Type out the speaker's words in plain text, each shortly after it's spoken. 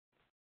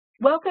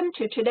Welcome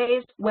to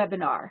today's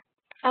webinar,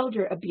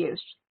 Elder Abuse.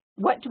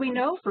 What do we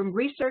know from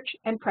research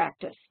and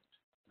practice?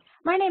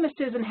 My name is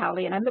Susan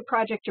Howley, and I'm the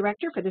project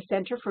director for the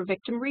Center for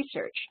Victim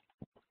Research.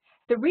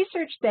 The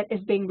research that is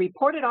being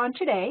reported on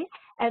today,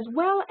 as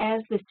well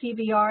as the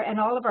CVR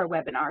and all of our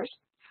webinars,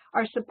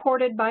 are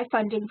supported by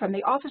funding from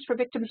the Office for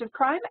Victims of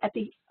Crime at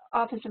the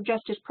Office of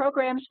Justice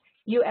Programs,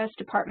 U.S.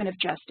 Department of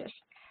Justice.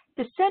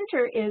 The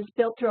center is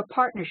built through a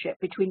partnership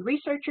between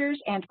researchers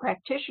and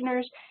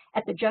practitioners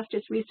at the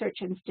Justice Research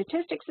and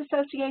Statistics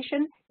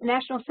Association, the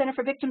National Center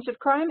for Victims of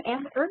Crime,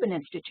 and the Ervin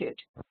Institute.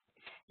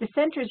 The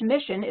center's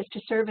mission is to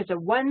serve as a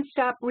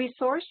one-stop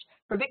resource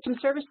for victim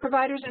service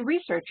providers and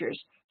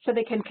researchers so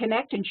they can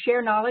connect and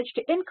share knowledge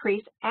to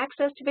increase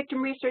access to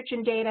victim research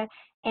and data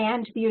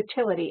and the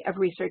utility of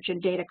research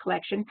and data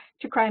collection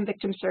to crime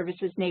victim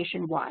services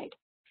nationwide.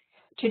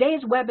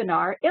 Today's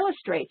webinar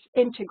illustrates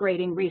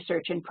integrating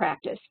research and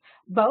practice,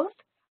 both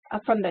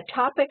from the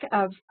topic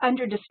of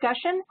under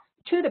discussion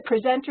to the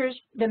presenters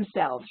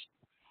themselves.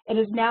 It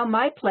is now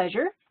my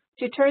pleasure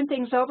to turn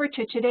things over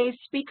to today's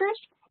speakers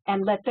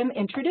and let them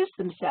introduce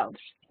themselves.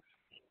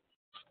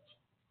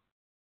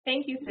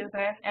 Thank you,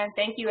 Susan, and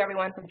thank you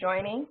everyone for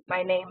joining.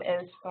 My name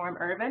is Storm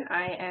Ervin.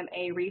 I am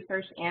a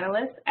research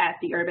analyst at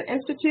the Ervin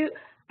Institute.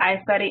 I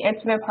study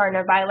intimate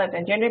partner violence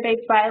and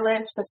gender-based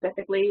violence,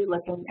 specifically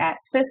looking at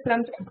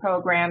systems and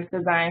programs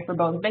designed for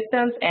both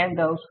victims and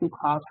those who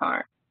cause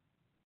harm.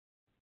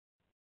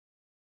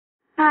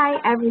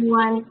 Hi,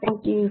 everyone.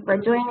 Thank you for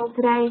joining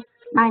today.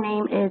 My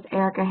name is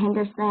Erica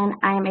Henderson.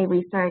 I am a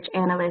research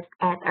analyst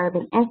at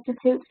Ervin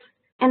Institute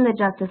in the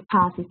Justice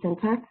Policy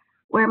Center,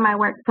 where my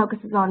work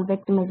focuses on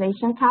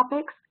victimization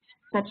topics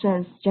such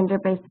as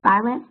gender-based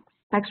violence,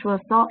 sexual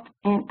assault,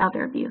 and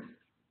elder abuse.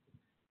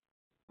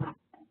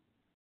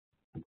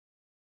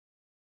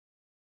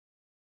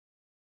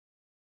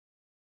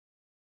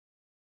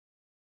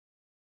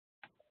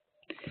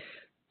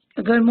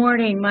 Good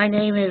morning. My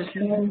name is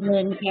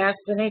Lynn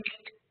Kasunic.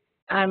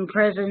 I'm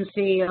President and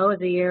CEO of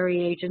the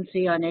Area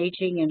Agency on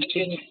Aging in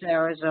Phoenix,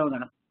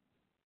 Arizona.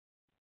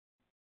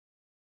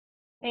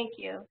 Thank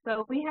you.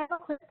 So we have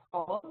a quick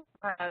poll.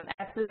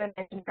 As Susan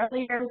mentioned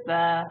earlier,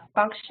 the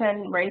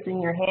function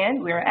raising your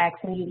hand, we're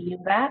asking you to use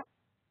that.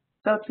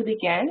 So to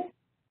begin,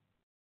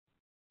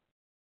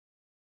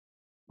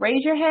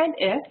 raise your hand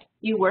if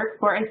you work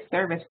for a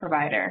service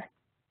provider.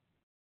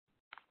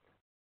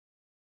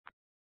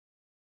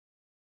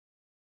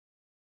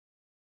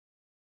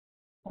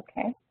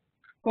 Okay,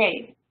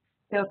 great.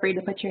 Feel free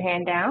to put your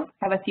hand down.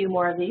 Have a few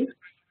more of these.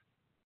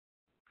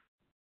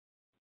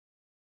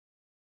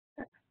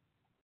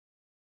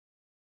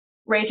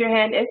 Raise your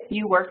hand if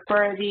you work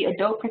for the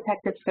Adult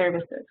Protective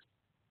Services.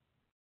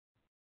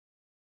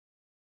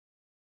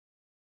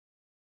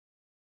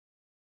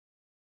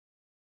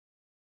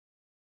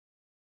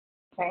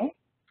 Okay,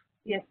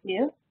 yes,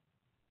 you.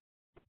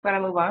 I'm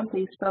going to move on.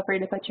 Please feel free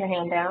to put your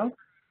hand down.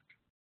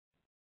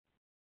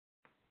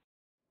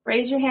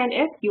 Raise your hand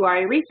if you are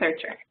a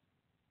researcher.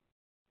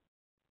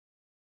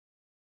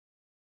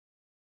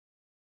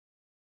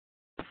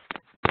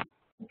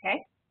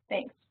 Okay,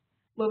 thanks.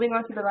 Moving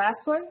on to the last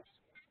one.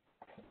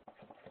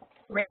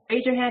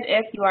 Raise your hand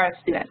if you are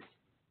a student.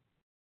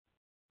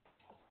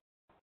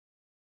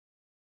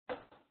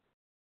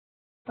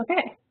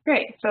 Okay,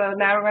 great. So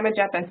now we're going to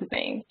jump into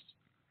things.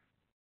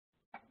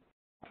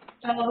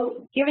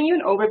 So giving you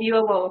an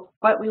overview of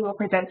what we will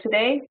present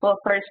today, we'll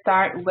first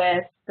start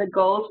with the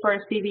goals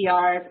for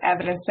CVR's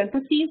evidence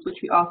syntheses, which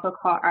we also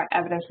call our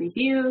evidence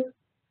reviews.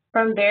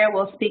 From there,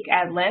 we'll speak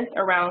at length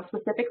around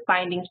specific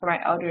findings from our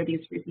elder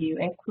abuse review,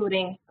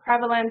 including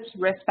prevalence,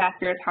 risk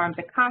factors, harms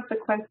and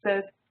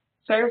consequences,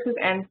 services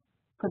and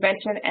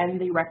prevention,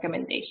 and the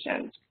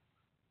recommendations.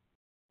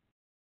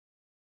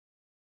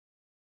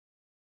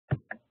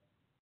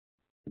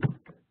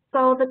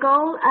 So the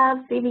goal of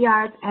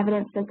CVR's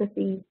evidence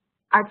syntheses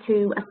are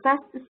to assess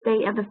the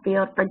state of the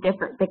field for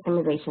different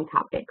victimization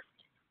topics.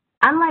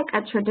 Unlike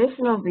a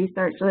traditional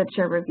research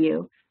literature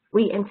review,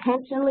 we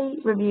intentionally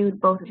reviewed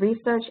both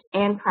research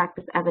and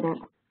practice evidence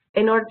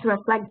in order to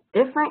reflect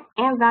different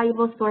and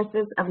valuable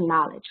sources of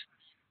knowledge.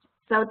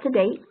 So to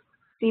date,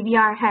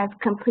 CVR has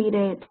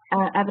completed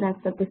evidence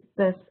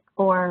synthesis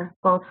for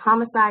both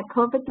homicide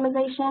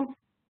co-victimization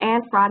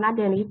and fraud and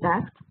identity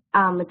theft.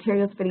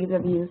 Materials for these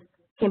reviews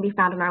can be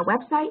found on our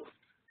website.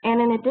 And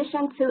in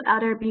addition to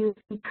elder abuse,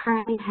 we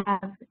currently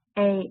have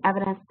an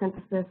evidence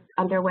synthesis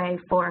underway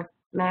for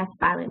mass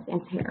violence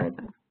and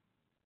terrorism.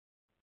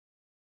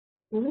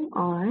 Moving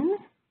on.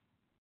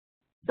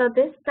 So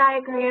this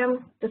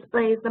diagram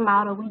displays the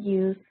model we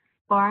use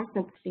for our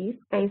syntheses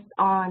based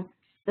on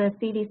the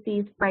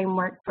CDC's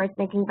framework for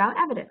thinking about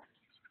evidence.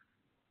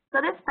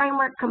 So this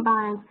framework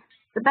combines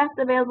the best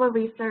available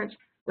research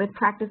with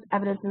practice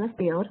evidence in the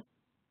field.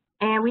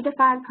 And we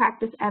define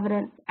practice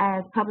evidence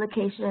as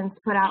publications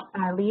put out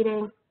by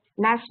leading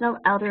national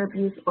elder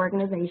abuse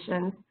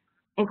organizations,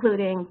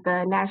 including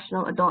the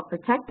National Adult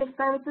Protective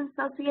Services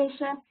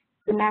Association,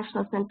 the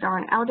National Center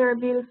on Elder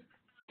Abuse,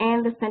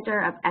 and the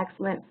Center of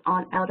Excellence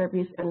on Elder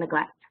Abuse and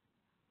Neglect.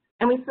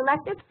 And we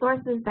selected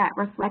sources that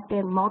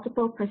reflected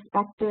multiple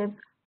perspectives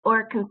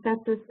or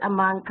consensus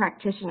among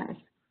practitioners.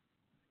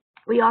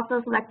 We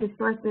also selected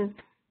sources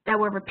that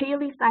were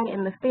repeatedly cited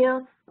in the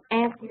field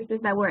and sources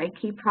that were a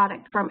key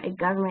product from a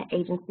government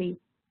agency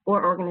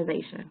or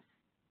organization.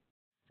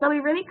 So we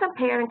really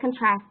compared and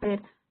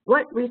contrasted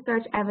what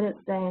research evidence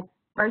said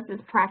versus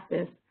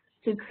practice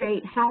to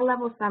create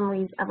high-level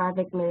summaries of our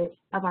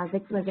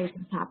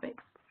victimization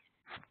topics.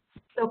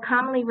 So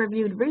commonly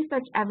reviewed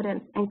research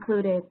evidence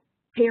included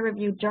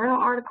peer-reviewed journal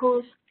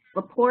articles,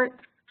 reports,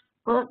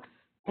 books,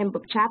 and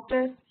book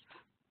chapters,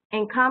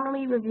 and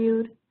commonly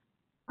reviewed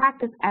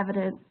practice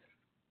evidence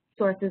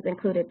sources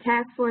included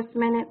task force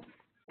minutes,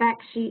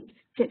 fact sheets,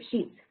 tip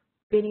sheets,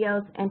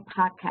 videos, and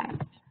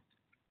podcasts.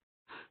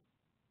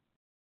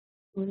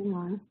 Moving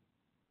on.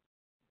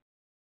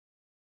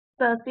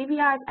 So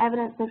CVR's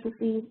evidence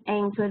syntheses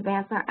aim to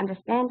advance our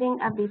understanding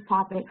of these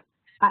topics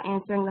by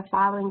answering the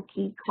following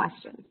key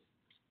questions.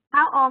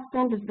 How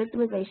often does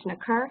victimization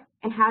occur,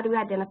 and how do we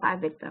identify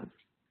victims?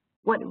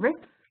 What risk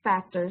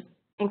factors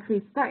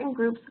increase certain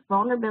groups'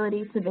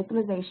 vulnerability to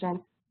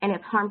victimization and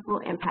its harmful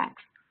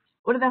impacts?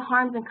 What are the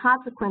harms and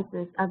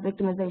consequences of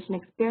victimization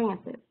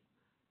experiences?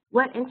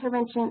 What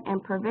intervention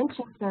and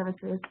prevention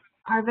services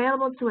are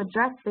available to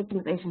address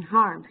victimization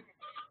harms?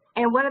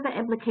 And what are the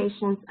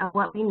implications of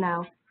what we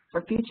know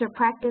for future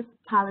practice,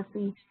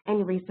 policy,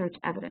 and research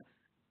evidence?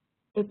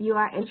 If you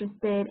are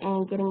interested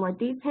in getting more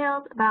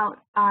details about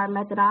our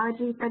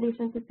methodology for these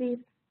syntheses,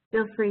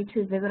 feel free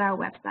to visit our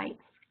website.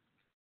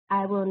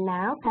 I will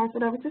now pass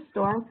it over to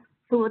Storm,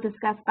 who will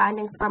discuss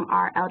findings from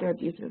our elder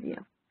abuse review.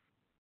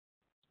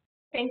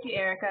 Thank you,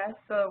 Erica.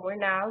 So we're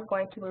now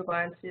going to move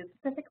on to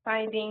specific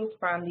findings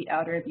from the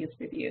elder abuse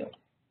review.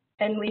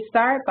 And we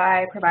start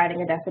by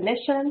providing a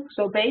definition.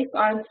 So based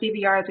on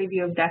CVR's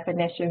review of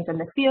definitions in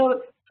the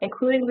field,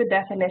 including the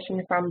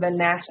definition from the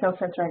National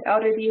Center on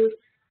Elder Abuse,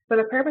 for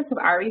the purpose of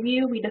our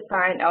review, we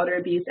define elder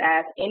abuse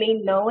as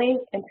any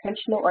knowing,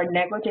 intentional, or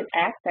negligent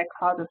act that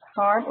causes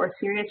harm or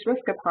serious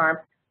risk of harm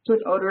to an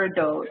older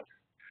adult.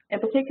 In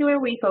particular,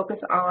 we focus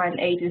on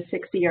ages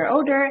 60 or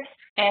older,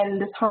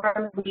 and this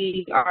harm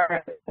we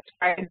are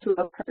ascribing to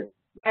a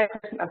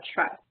person of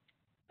trust.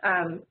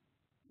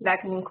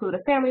 That can include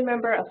a family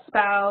member, a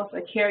spouse,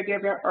 a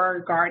caregiver, or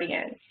a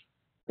guardian.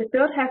 The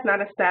field has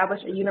not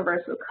established a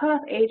universal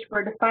cutoff age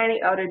for defining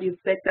elder abuse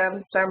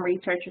victims. Some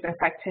researchers and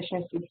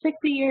practitioners use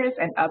 60 years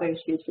and others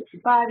use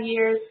 65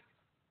 years.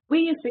 We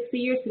use 60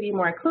 years to be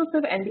more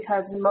inclusive, and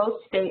because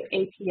most state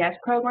APS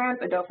programs,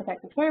 Adult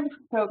Protective Services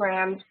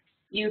programs,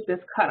 use this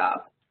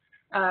cutoff.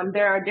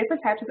 There are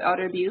different types of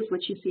elder abuse,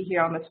 which you see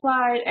here on the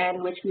slide,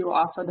 and which we will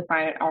also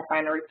define in our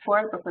final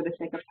report, but for the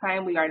sake of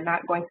time, we are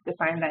not going to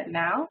define that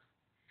now.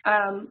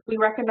 We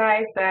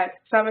recognize that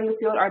some in the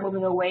field are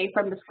moving away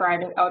from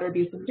describing elder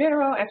abuse in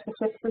general and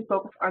specifically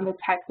focus on the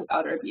types of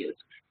elder abuse.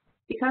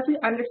 Because we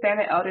understand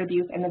that elder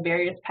abuse and the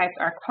various types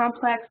are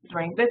complex,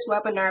 during this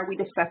webinar we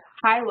discuss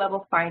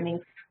high-level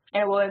findings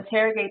and will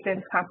interrogate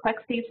the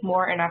complexities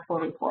more in our full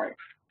report.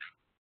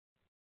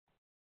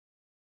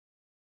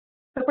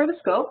 So for the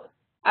scope,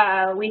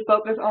 we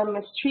focus on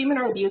mistreatment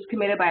or abuse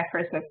committed by a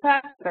person of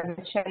trust. As I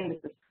mentioned,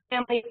 this is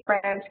family,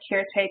 friends,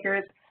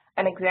 caretakers.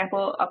 An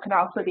example can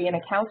also be an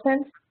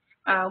accountant.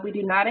 We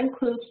do not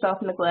include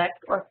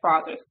self-neglect or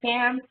fraud or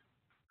scams.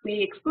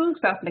 We exclude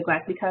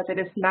self-neglect because it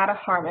is not a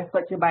harm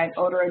inflicted by an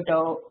older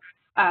adult,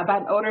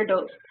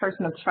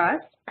 person of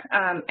trust.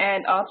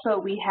 And also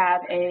we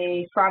have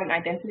a fraud and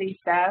identity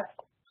theft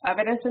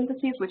evidence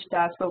synthesis, which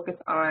does focus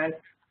on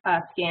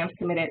scams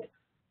committed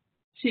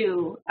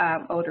to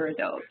older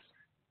adults.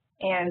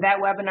 And that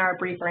webinar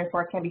brief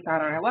report can be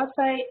found on our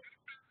website.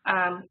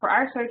 For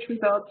our search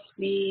results,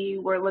 we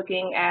were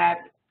looking at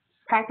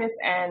practice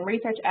and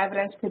research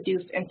evidence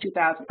produced in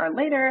 2000 or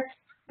later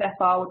that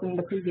fall within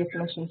the previous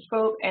mission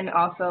scope, and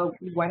also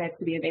we want it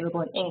to be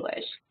available in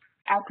English.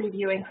 After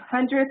reviewing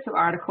hundreds of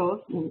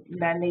articles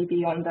that may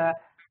be on the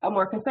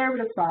more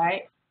conservative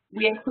side,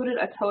 we included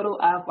a total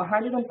of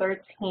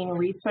 113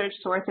 research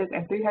sources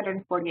and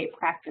 348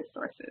 practice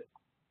sources.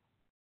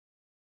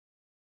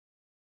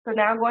 So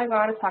now going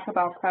on to talk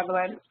about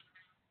prevalence.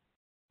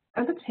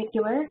 In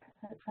particular,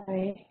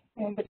 I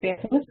am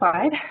advancing the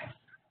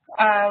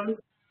slide.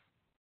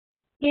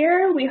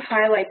 Here we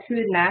highlight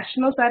two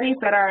national studies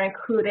that are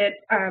included,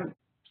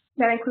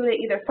 that included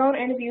either phone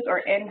interviews or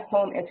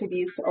in-home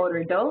interviews to older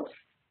adults.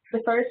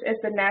 The first is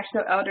the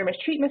National Elder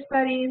Mistreatment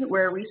Study,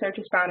 where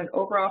researchers found an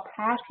overall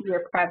past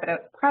year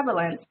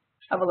prevalence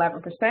of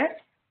 11%.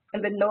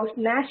 And the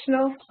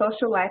National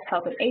Social Life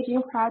Health and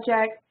Aging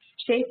Project,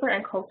 Schaefer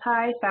and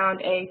Kotai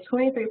found a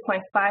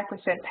 23.5%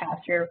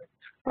 past year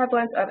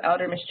prevalence of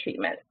elder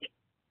mistreatment.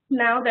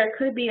 Now, there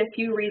could be a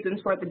few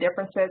reasons for the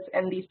differences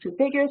in these two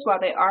figures, while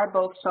they are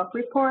both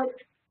self-report.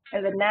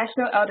 In the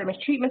National Elder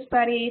Mistreatment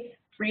Study,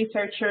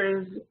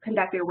 researchers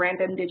conducted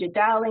random digit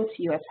dialing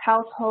to U.S.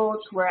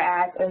 households,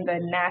 whereas in the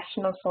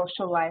National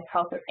Social Life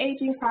Health and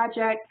Aging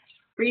Project,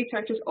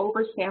 researchers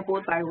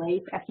oversampled by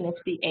race,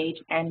 ethnicity, age,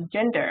 and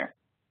gender.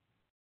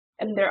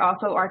 And there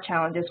also are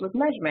challenges with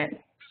measurement.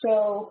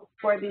 So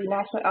for the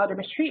National Elder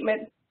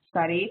Mistreatment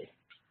Study,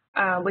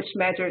 which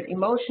measured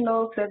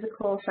emotional,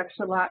 physical,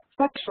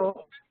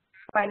 sexual,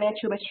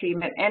 financial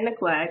mistreatment, and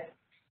neglect,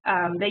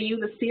 they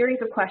used a series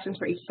of questions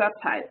for each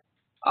subtype.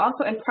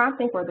 Also, in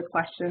prompting for the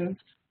questions,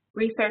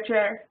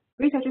 researchers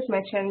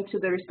mentioned to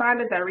the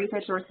respondents that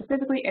researchers were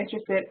specifically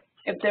interested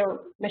if their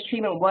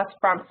mistreatment was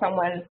from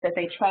someone that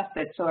they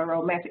trusted, so a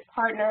romantic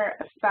partner,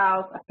 a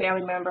spouse, a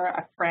family member,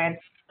 a friend,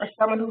 or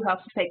someone who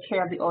helps to take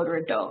care of the older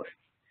adult.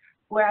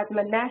 Whereas in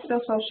the National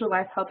Social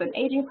Life, Health, and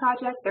Aging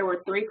Project, there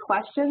were 3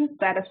 questions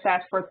that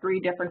assessed for 3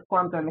 different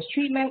forms of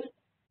mistreatment.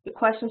 The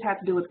questions had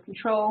to do with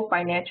control,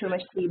 financial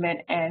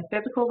mistreatment, and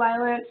physical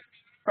violence.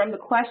 From the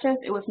questions,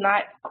 it was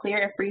not clear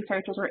if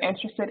researchers were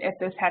interested if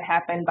this had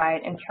happened by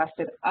an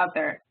entrusted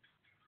other.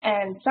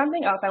 And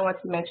something else I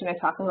want to mention in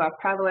talking about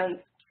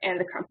prevalence and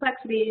the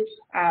complexities,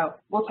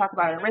 we'll talk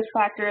about in risk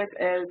factors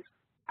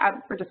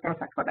we're just going to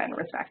talk about that in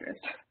risk factors.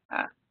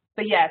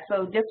 But yeah,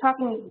 so just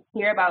talking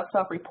here about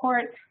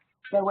self-report,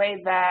 the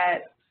way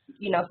that,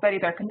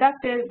 studies are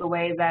conducted, the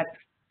way that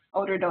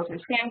older adults are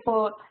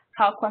sampled,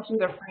 how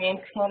questions are framed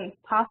can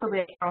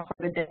possibly account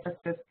for the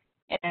differences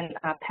in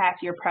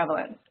past year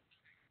prevalence.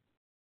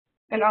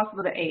 And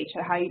also the age,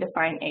 how you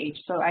define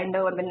age. So I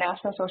know in the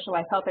National Social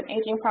Life, Health, and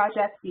Aging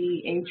Project,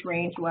 the age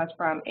range was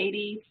from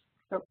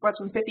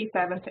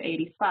 57 to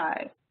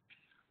 85.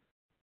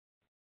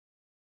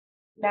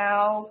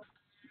 Now,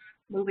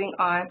 moving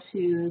on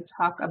to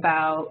talk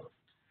about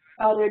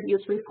elder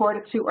abuse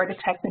reported to or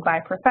detected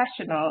by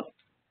professionals.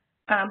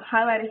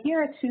 Highlighted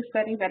here are 2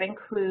 studies that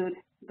include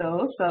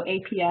those, so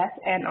APS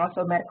and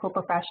also medical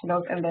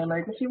professionals in the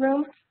emergency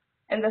room.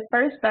 In the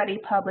first study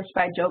published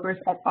by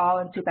Jobers et al.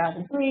 In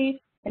 2003,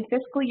 in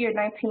fiscal year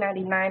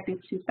 1999 through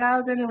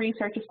 2000,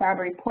 researchers found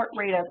a report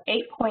rate of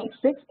 8.6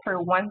 per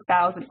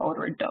 1,000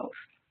 older adults.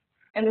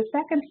 In the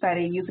second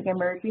study, using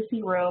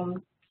emergency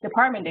room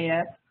department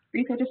data,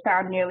 researchers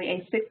found nearly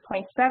a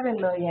 6.7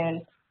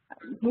 million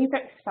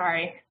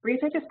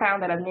researchers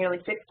found that of nearly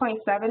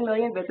 6.7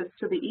 million visits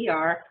to the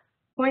ER,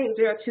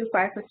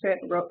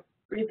 0.025%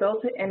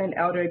 resulted in an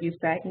elder abuse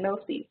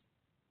diagnosis.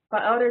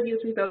 While elder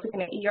abuse resulting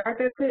in an ER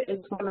visit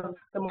is one of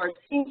the more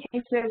extreme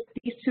cases,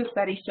 these 2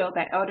 studies show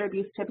that elder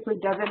abuse typically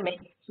doesn't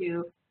make it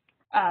to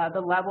the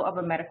level of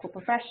a medical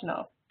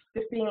professional.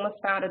 This theme was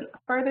found in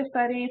further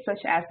studies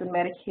such as the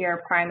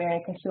Medicare Primary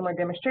and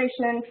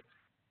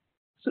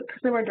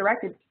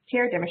Consumer-Directed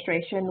Care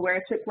Demonstration, where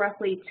it took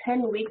roughly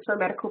 10 weeks for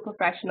medical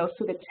professionals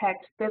to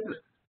detect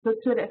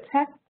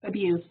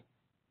abuse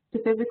to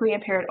physically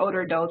impaired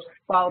older adults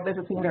while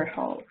visiting their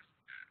homes.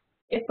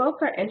 If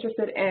folks are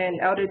interested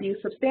in elder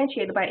abuse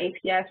substantiated by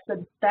APS,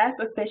 the best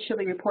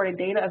officially reported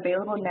data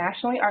available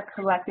nationally are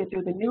collected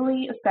through the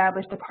newly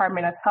established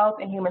Department of Health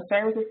and Human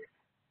Services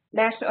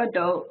National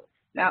Adult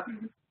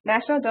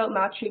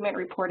Maltreatment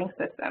Reporting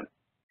System.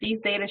 These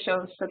data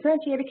show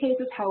substantiated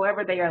cases,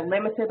 however, they are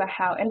limited by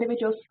how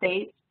individual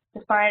states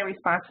define,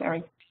 response,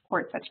 and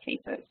report such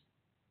cases.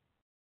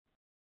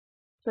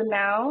 So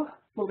now,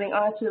 moving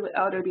on to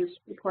elder abuse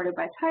reported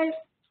by type.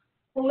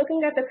 When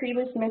looking at the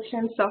previously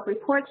mentioned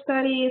self-report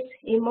studies,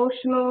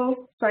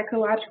 emotional,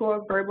 psychological,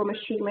 or verbal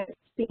mistreatment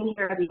seen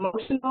here as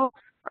emotional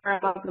are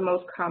among the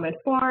most common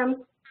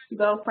forms,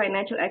 though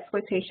financial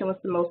exploitation was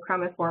the most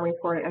common form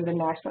reported in the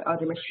National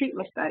Elder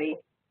Mistreatment Study.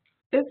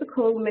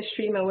 Physical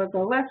mistreatment was the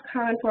less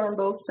common form in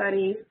both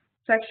studies.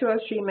 Sexual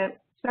mistreatment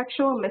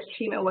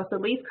was the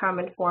least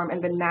common form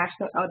in the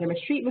National Elder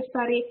Mistreatment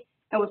Study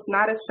and was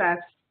not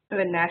assessed in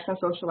the National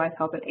Social Life,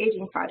 Health, and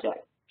Aging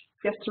Project.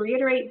 Just to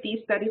reiterate,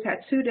 these studies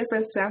had 2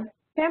 different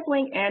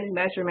sampling and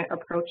measurement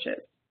approaches.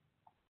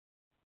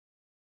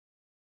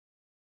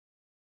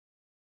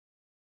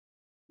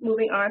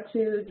 Moving on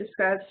to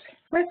discuss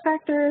risk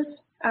factors.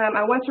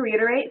 I want to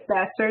reiterate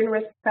that certain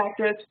risk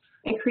factors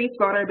increase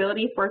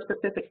vulnerability for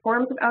specific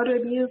forms of elder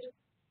abuse.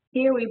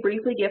 Here we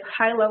briefly give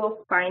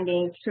high-level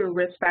findings to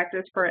risk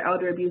factors for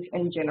elder abuse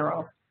in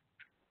general.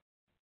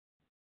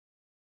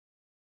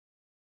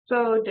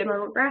 So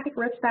demographic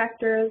risk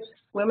factors,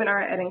 women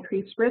are at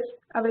increased risk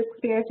of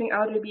experiencing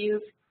elder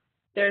abuse.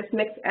 There's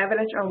mixed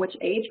evidence on which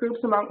age groups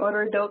among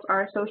older adults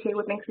are associated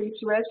with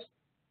increased risk.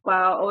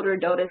 While older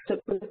adult is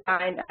typically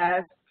defined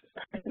as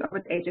a person over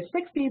the age of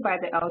 60 by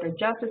the Elder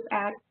Justice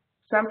Act,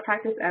 some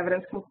practice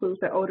evidence concludes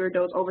that older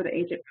adults over the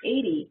age of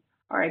 80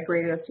 are at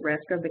greater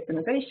risk of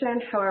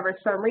victimization. However,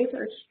 some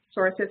research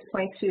sources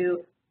point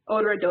to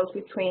older adults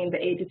between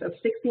the ages of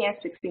 60 and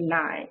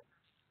 69.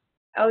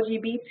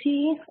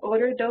 LGBT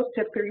older adults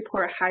typically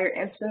report higher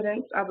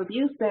incidence of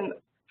abuse than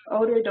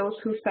older adults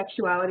whose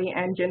sexuality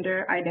and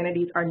gender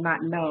identities are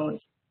not known,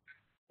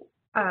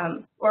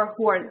 or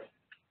who are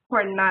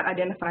not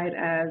identified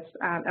as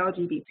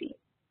LGBT.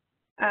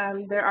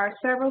 There are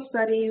several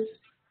studies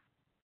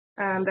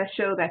that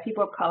show that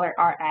people of color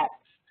are at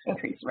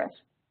increased risk.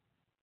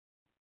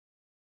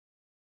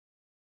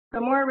 So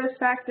more risk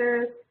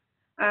factors,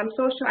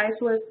 social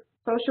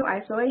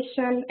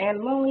isolation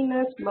and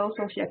loneliness, low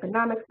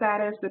socioeconomic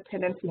status,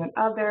 dependency on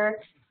others,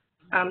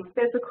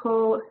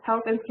 physical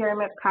health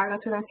impairment,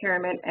 cognitive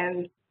impairment,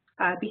 and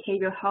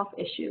behavioral health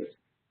issues.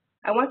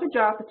 I want to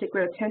draw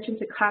particular attention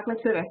to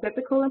cognitive and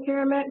physical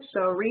impairment.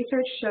 So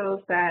research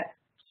shows that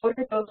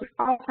older adults with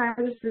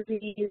Alzheimer's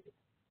disease,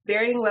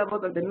 varying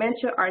levels of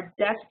dementia are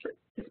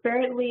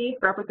disparately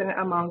represented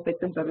among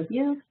victims of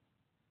abuse.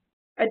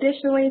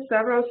 Additionally,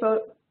 several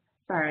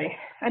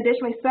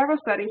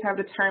studies have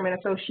determined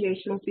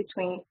associations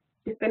between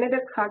definitive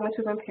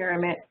cognitive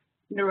impairment,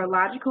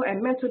 neurological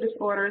and mental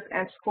disorders,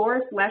 and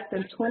scores less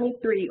than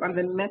 23 on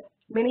the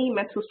mini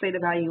mental state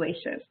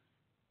evaluation.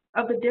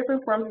 Of the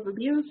different forms of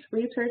abuse,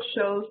 research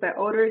shows that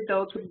older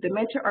adults with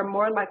dementia are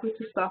more likely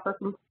to suffer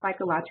from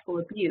psychological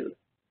abuse.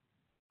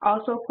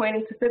 Also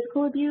pointing to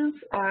physical abuse,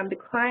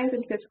 declines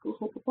in physical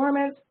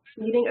performance,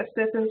 needing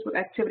assistance with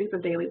activities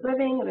of daily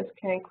living, and this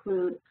can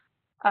include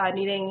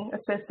needing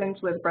assistance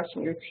with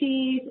brushing your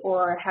teeth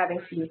or having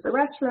to use the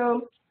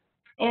restroom,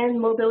 and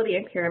mobility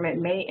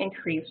impairment may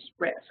increase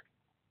risk.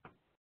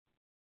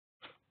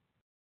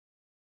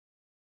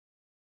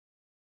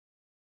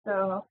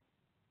 So,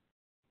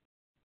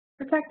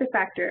 protective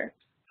factor.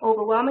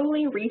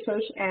 Overwhelmingly,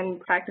 research and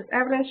practice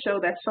evidence show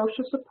that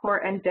social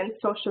support and dense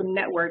social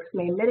networks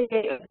may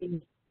mitigate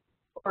abuse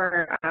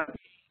or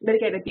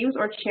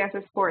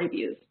chances for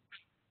abuse.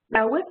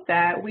 Now with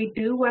that, we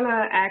do want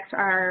to ask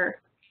our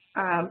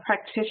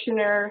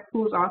practitioner,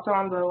 who's also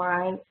on the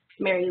line,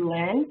 Mary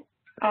Lynn,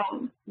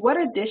 what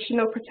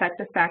additional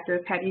protective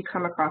factors have you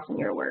come across in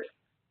your work?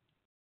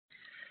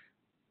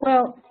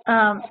 Well,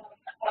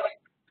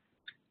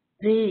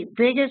 the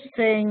biggest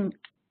thing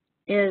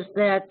is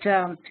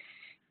that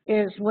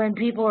is when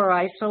people are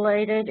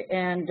isolated,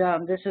 and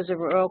this is a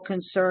real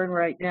concern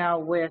right now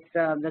with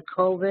the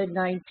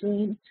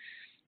COVID-19,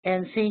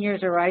 and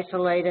seniors are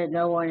isolated,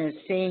 no one is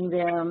seeing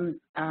them,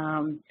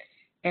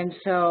 and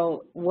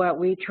so what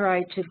we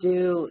try to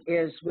do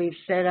is we've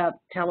set up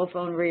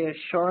telephone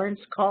reassurance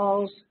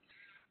calls,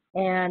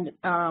 and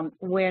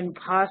when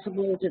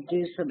possible to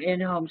do some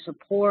in-home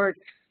support,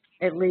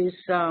 at least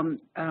some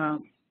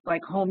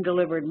like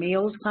home-delivered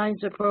meals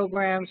kinds of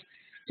programs,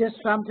 just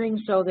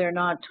something so they're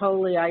not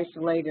totally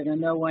isolated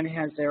and no one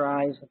has their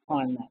eyes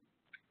upon them.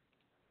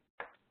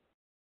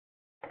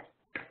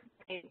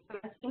 Okay, so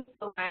I think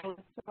some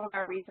of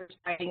our research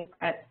findings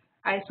that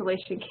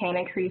isolation can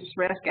increase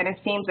risk, and it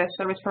seems that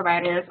service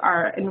providers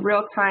are in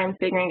real time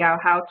figuring out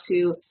how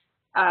to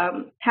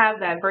have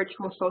that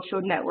virtual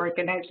social network,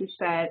 and as you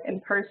said,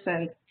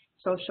 in-person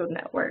social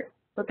network.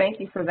 So thank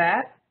you for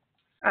that.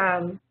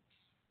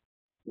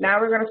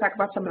 Now we're going to talk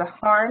about some of the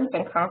harms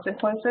and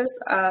consequences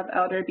of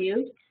elder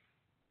abuse.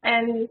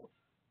 And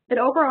it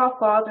overall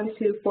falls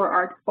into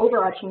four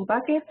overarching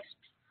buckets: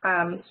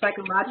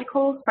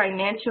 psychological,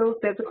 financial,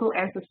 physical,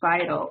 and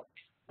societal.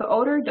 So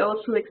older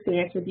adults who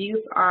experience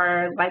abuse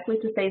are likely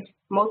to face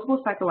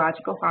multiple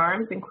psychological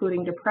harms,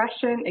 including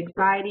depression,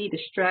 anxiety,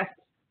 distress,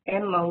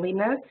 and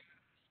loneliness.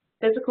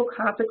 Physical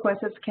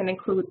consequences can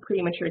include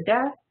premature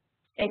death,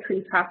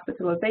 increased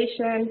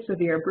hospitalization,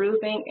 severe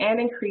bruising, and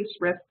increased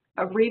risk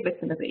of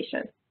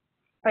re-victimization.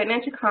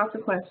 Financial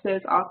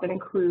consequences often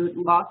include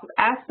loss of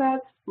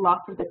assets,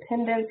 loss of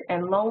dependence,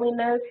 and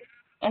loneliness.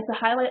 And to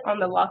highlight on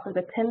the loss of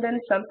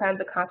dependence, sometimes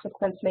the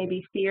consequence may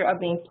be fear of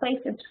being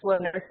placed into a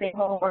nursing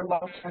home or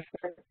long-term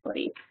care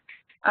facility.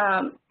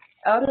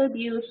 Elder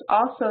abuse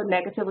also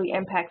negatively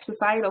impacts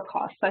societal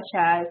costs, such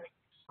as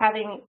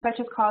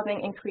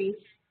causing increased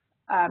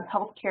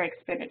healthcare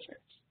expenditures.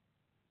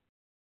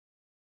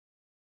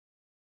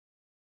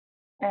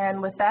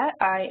 And with that,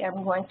 I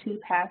am going to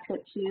pass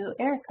it to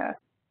Erica.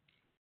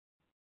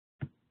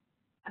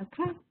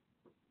 Okay.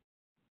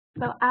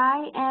 So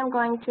I am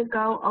going to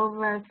go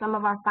over some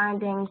of our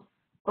findings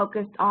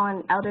focused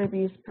on elder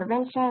abuse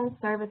prevention,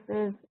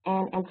 services,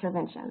 and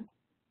interventions.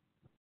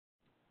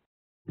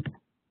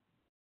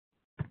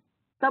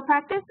 So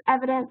practice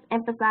evidence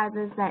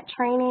emphasizes that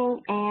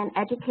training and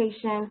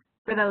education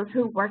for those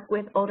who work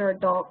with older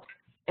adults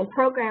and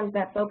programs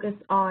that focus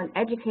on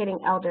educating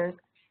elders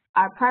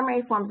are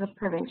primary forms of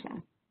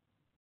prevention.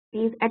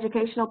 These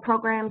educational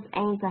programs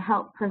aim to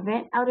help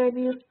prevent elder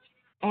abuse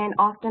and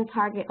often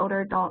target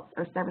older adults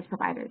or service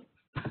providers.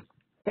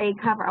 They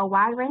cover a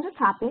wide range of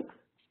topics,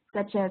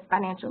 such as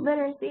financial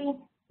literacy,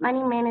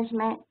 money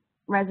management,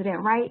 resident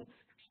rights,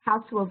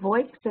 how to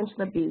avoid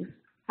potential abuse,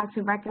 how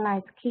to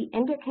recognize key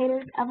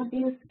indicators of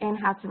abuse, and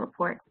how to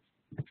report.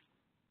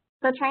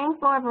 So training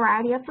for a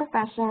variety of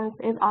professions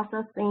is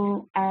also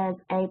seen as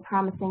a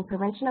promising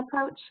prevention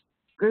approach.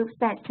 Groups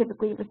that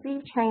typically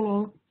receive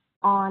training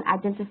on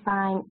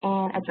identifying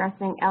and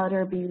addressing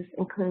elder abuse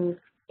include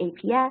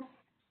APS,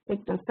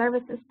 victim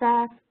services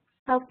staff,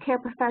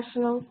 healthcare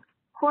professionals,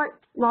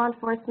 courts, law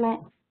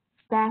enforcement,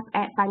 staff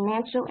at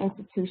financial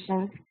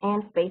institutions,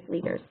 and faith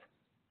leaders.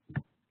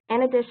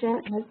 In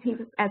addition,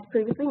 as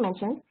previously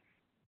mentioned,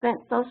 since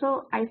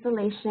social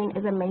isolation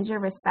is a major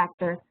risk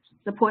factor,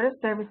 supportive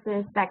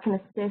services that can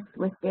assist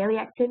with daily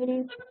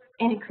activities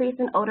and increase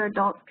in older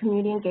adults'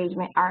 community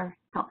engagement are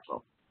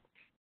helpful.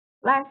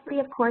 Lastly,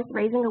 of course,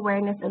 raising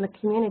awareness in the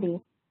community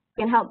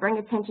can help bring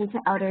attention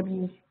to elder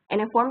abuse and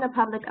inform the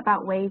public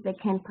about ways they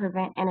can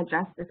prevent and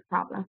address this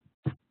problem.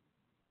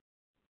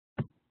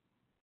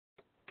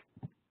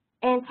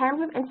 In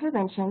terms of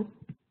interventions,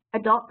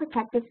 Adult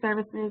Protective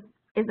Services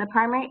is the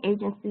primary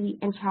agency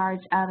in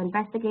charge of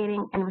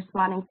investigating and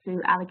responding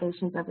to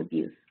allegations of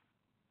abuse.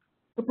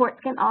 Reports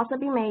can also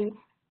be made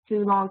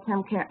to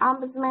long-term care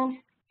ombudsmen,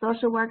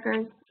 social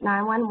workers,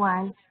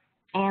 911,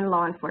 and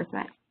law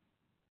enforcement.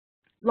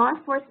 Law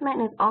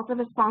enforcement is also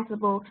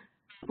responsible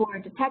for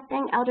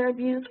detecting elder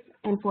abuse,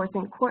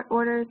 enforcing court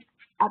orders,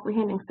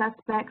 apprehending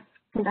suspects,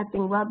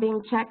 conducting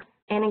well-being checks,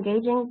 and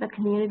engaging the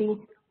community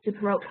to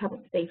promote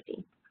public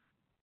safety.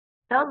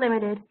 Though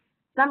limited,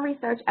 some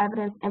research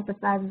evidence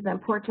emphasizes the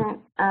importance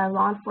of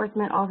law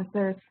enforcement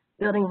officers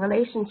building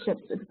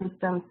relationships with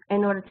victims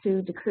in order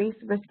to decrease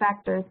risk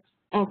factors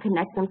and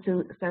connect them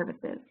to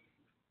services.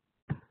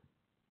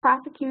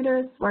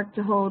 Prosecutors work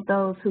to hold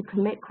those who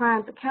commit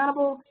crimes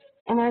accountable,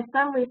 and there is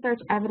some research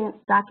evidence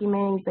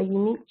documenting the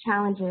unique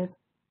challenges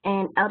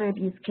in elder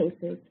abuse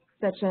cases,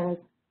 such as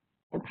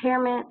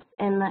impairment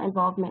and the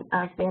involvement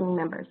of family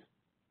members.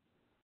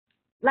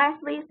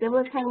 Lastly, civil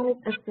attorneys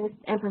assist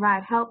and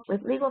provide help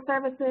with legal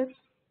services,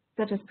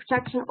 such as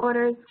protection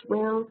orders,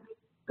 wills,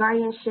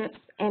 guardianships,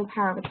 and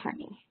power of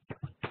attorney.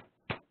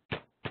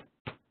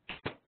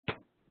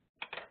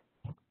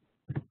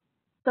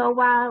 So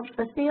while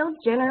the field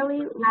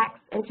generally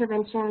lacks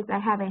interventions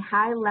that have a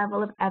high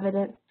level of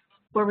evidence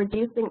for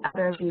reducing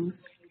elder abuse,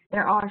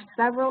 there are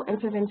several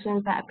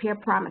interventions that appear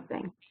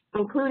promising,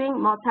 including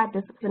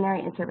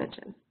multidisciplinary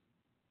interventions.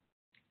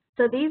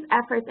 So these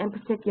efforts in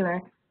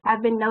particular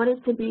have been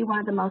noted to be one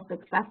of the most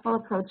successful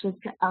approaches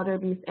to elder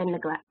abuse and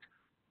neglect.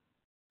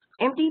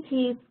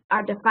 MDTs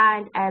are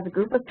defined as a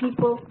group of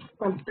people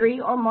from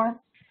 3 or more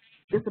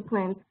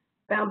disciplines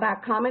bound by a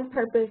common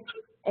purpose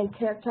and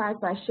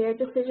characterized by shared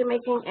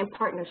decision-making and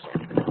partnership.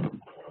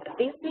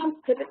 These teams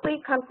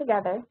typically come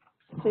together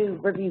to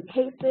review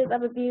cases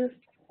of abuse,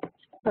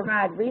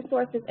 provide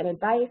resources and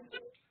advice,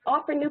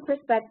 offer new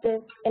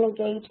perspectives, and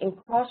engage in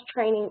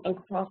cross-training and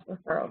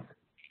cross-referrals.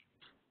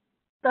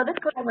 So this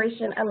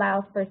collaboration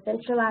allows for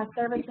centralized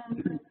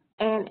services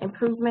and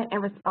improvement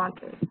in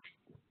responses.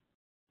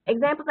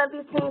 Examples of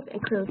these teams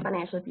include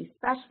financial abuse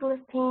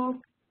specialist teams,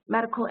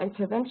 medical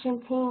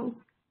intervention teams,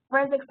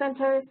 forensic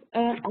centers,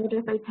 and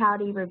elder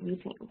fatality review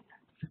teams.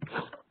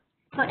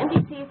 So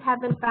MDTs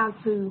have been found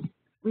to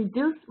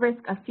reduce risk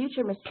of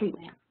future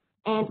mistreatment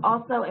and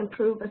also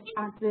improve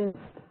responses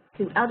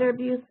to elder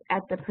abuse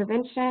at the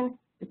prevention,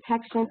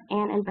 detection,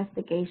 and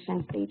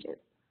investigation stages.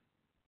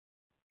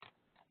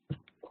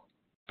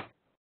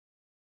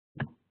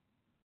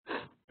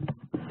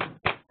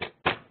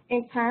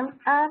 In terms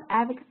of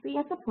advocacy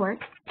and support,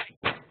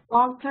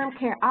 long-term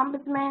care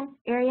ombudsmen,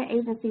 area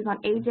agencies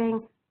on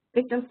aging,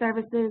 victim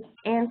services,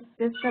 and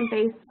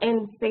system-based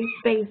and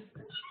faith-based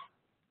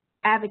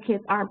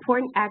advocates are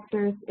important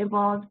actors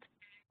involved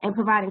in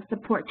providing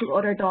support to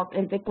older adults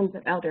and victims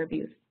of elder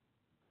abuse.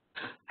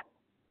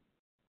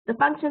 The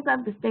functions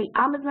of the state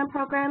ombudsman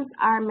programs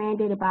are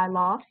mandated by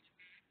law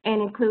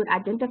and include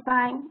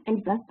identifying,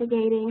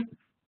 investigating,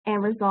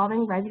 and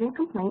resolving resident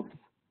complaints,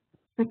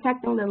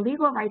 protecting the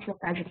legal rights of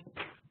residents,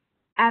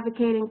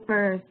 advocating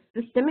for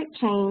systemic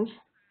change,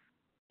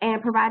 and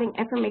providing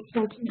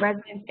information to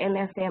residents and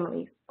their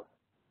families.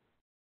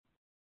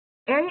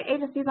 Area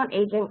agencies on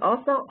aging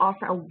also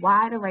offer a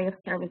wide array of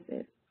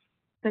services,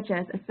 such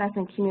as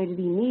assessing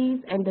community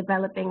needs and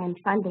developing and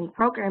funding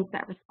programs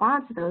that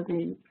respond to those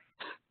needs,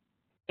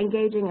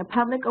 engaging in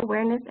public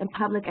awareness and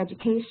public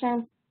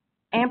education,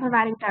 and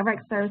providing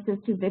direct services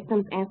to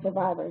victims and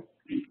survivors.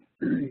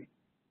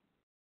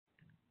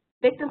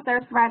 Victim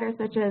service providers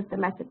such as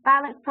domestic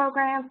violence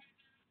programs,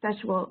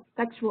 sexual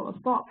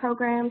assault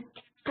programs,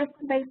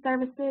 system-based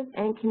services,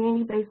 and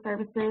community-based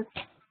services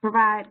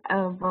provide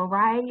a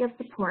variety of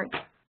support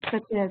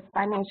such as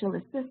financial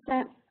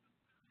assistance,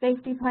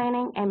 safety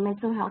planning, and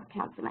mental health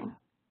counseling.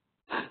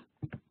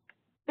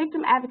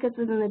 Victim advocates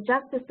within the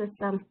justice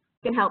system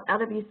can help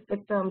elder abuse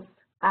victims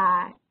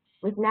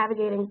with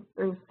navigating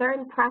through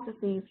certain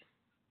processes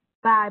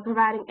by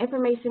providing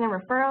information and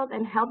referrals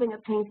and helping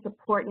obtain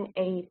support and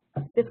aid.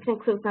 This can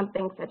include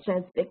something such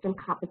as victim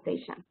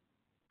compensation.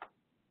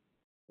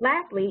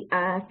 Lastly,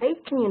 safe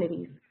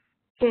communities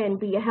can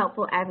be a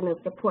helpful avenue of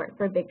support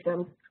for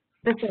victims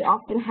since they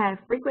often have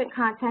frequent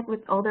contact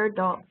with older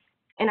adults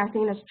and are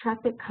seen as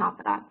trusted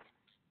confidants.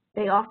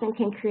 They often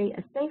can create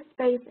a safe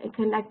space and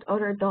connect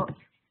older adults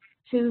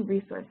to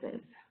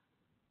resources.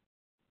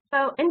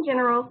 So in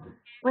general,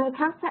 when it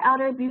comes to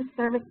elder abuse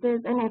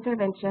services and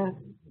interventions,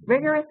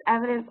 rigorous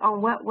evidence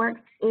on what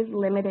works is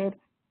limited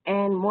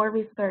and more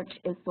research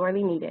is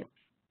sorely needed.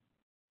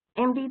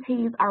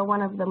 MDTs are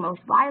one of the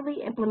most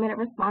widely implemented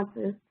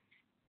responses,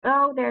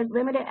 though there is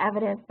limited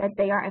evidence that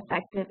they are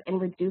effective in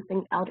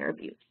reducing elder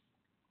abuse.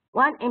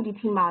 One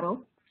MDT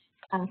model,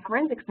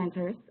 forensic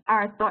centers,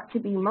 are thought to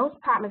be most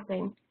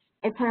promising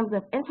in terms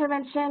of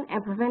intervention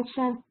and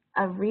prevention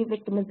of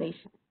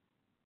re-victimization.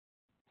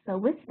 So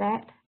with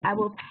that, I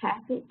will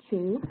pass it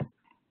to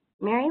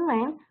Mary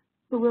Lynn,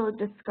 who will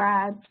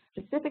describe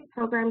specific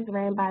programs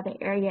ran by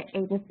the Area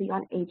Agency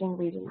on Aging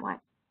Region 1.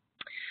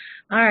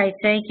 All right,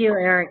 thank you,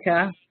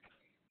 Erica.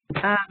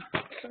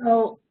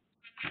 So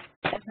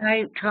as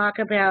I talk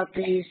about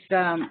these,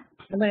 I'm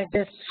going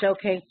to just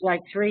showcase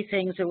like 3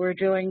 things that we're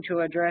doing to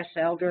address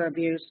elder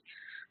abuse.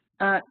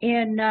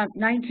 In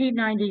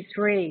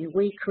 1993,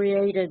 we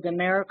created the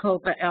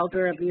Maricopa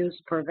Elder Abuse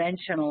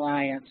Prevention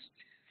Alliance.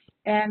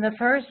 And the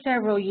first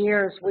several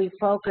years, we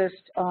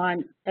focused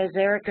on, as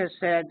Erica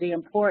said, the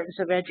importance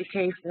of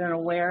education and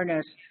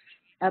awareness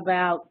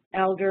about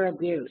elder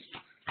abuse.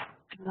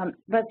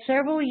 But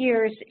several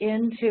years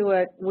into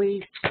it,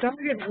 we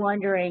started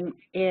wondering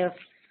if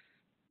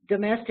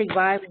domestic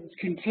violence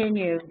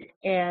continued,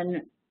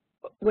 and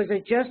was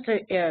it just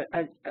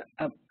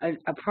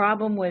a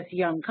problem with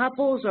young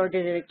couples, or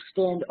did it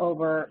extend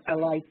over a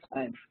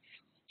lifetime?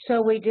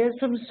 So we did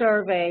some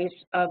surveys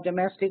of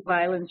domestic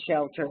violence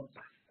shelters,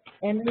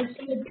 and we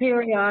said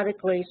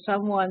periodically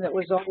someone that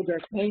was older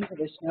came to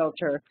the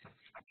shelter,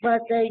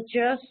 but they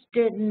just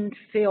didn't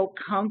feel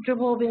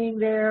comfortable being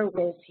there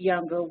with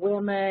younger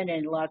women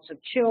and lots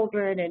of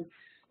children, and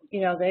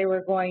they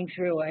were going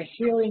through a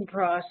healing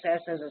process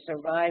as a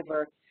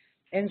survivor,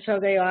 and so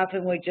they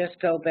often would just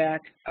go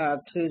back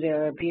to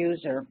their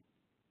abuser.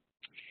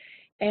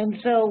 And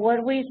so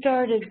what we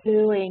started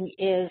doing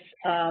is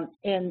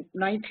in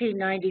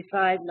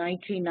 1995,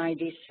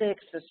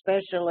 1996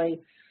 especially,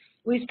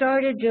 we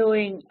started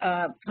doing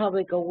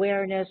public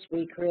awareness.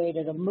 We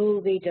created a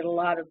movie, did a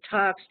lot of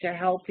talks to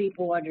help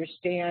people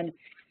understand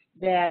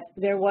that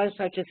there was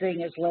such a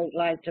thing as late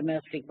life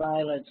domestic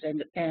violence,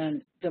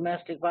 and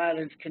domestic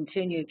violence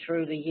continued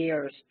through the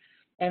years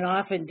and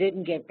often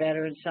didn't get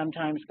better and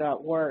sometimes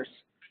got worse.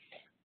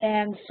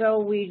 And so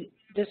we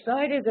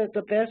decided that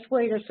the best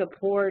way to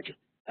support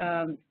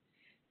the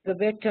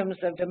victims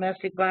of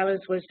domestic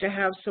violence was to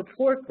have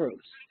support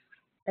groups.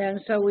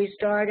 And so we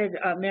started,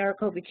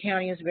 Maricopa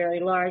County is very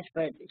large,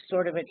 but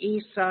sort of an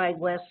east side,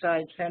 west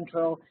side,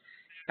 central,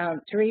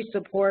 3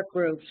 support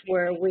groups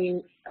where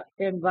we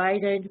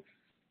invited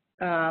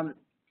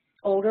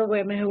older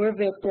women who were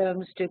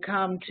victims to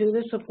come to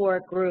the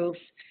support groups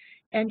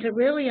and to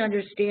really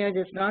understand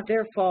it's not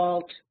their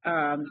fault,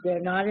 they're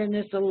not in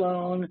this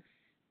alone,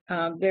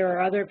 there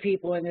are other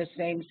people in the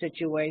same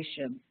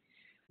situation.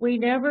 We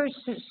never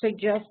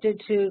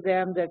suggested to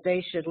them that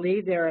they should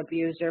leave their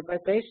abuser,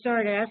 but they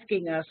started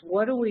asking us,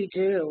 what do we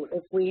do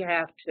if we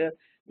have to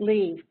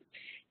leave?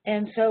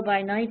 And so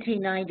by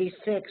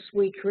 1996,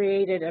 we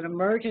created an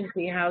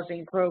emergency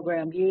housing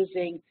program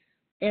using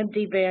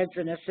empty beds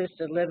and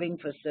assisted living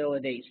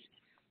facilities.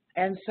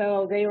 And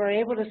so they were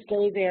able to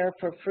stay there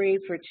for free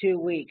for 2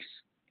 weeks.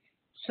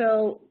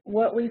 So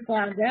what we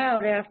found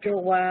out after a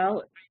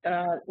while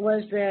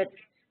was that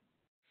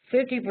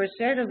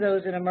 50% of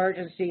those in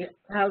emergency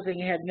housing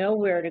had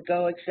nowhere to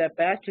go except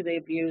back to the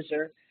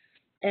abuser.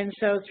 And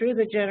so through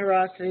the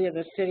generosity of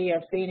the city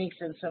of Phoenix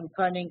and some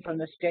funding from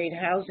the state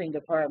housing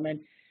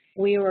department,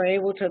 we were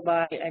able to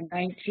buy a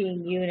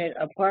 19-unit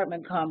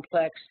apartment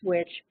complex,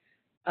 which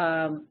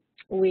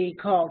we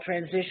call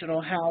transitional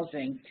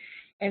housing.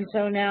 And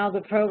so now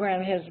the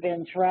program has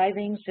been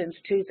thriving since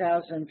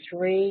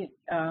 2003,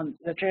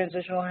 the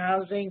transitional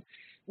housing.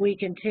 We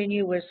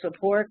continue with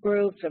support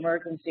groups,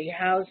 emergency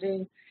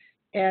housing,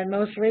 and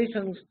most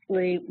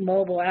recently,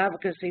 mobile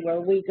advocacy, where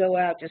we go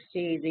out to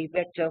see the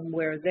victim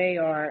where they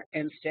are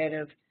instead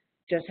of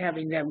just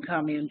having them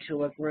come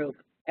into a group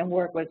and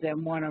work with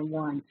them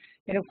one-on-one.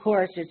 And of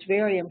course, it's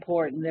very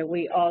important that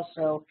we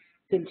also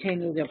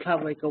continue the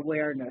public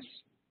awareness.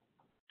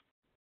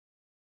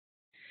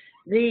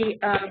 The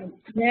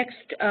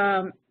next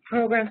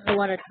program I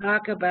want to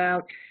talk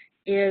about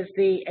is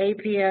the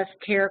APS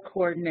Care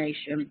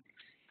Coordination.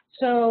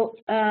 So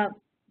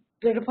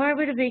the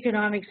Department of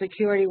Economic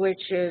Security,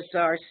 which is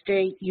our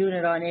state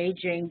unit on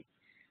aging,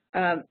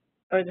 or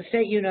the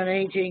state unit on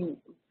aging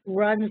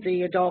runs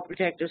the Adult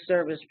Protective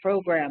Service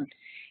program.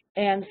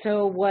 And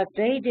so what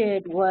they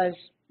did was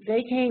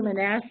they came and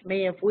asked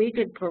me if we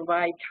could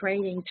provide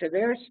training to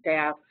their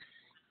staff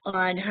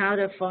on how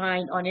to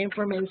find, on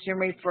information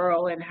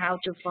referral and how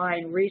to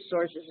find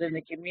resources in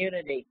the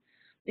community.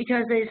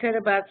 Because they said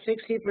about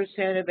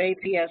 60% of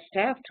APS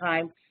staff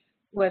time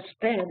was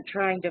spent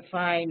trying to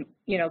find,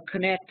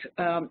 connect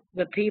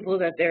the people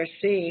that they're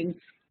seeing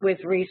with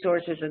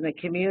resources in the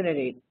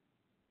community.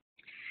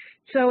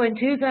 So in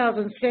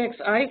 2006,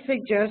 I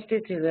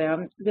suggested to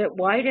them that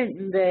why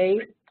didn't they,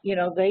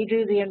 they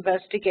do the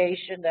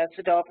investigation, that's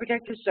Adult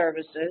Protective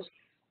Services.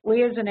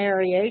 We as an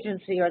area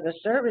agency are the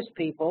service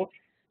people,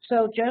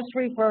 so just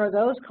refer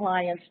those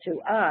clients to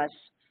us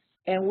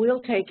and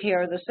we'll take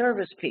care of the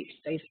service piece.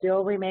 They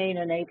still remain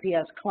an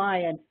APS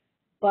client,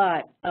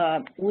 but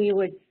we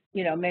would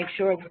make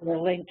sure that we're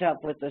linked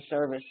up with the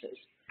services.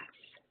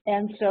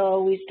 And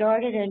so we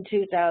started in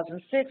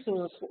 2006. It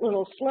was a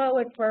little slow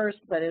at first,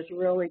 but it's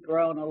really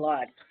grown a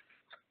lot.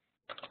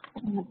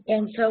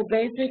 And so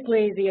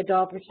basically the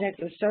Adult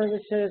Protective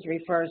Services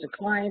refers a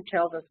client,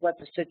 tells us what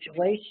the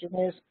situation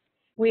is.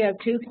 We have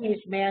 2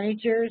 case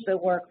managers that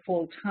work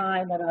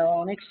full-time at our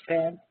own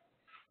expense,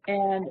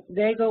 and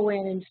they go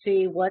in and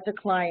see what the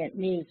client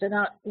needs. And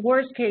our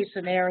worst case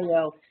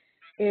scenario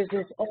is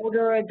this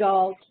older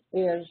adult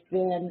has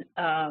been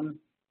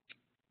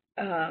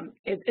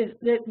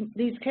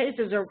these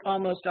cases are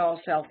almost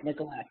all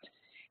self-neglect.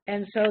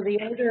 And so the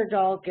older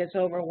adult gets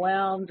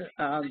overwhelmed.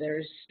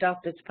 There's stuff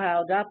that's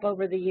piled up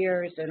over the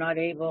years. They're not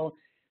able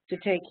to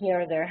take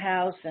care of their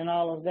house and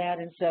all of that.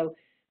 And so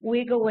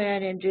we go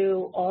in and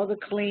do all the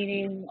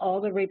cleaning,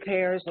 all the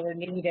repairs that are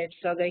needed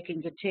so they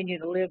can continue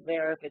to live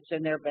there if it's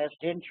in their best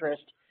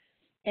interest.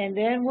 And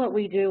then what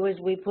we do is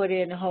we put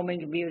in home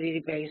and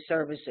community-based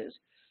services.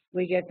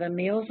 We get them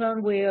Meals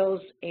on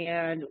Wheels,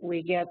 and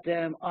we get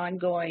them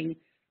ongoing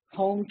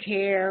home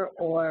care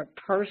or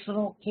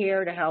personal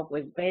care to help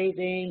with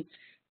bathing,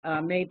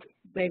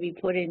 maybe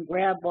put in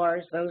grab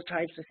bars, those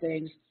types of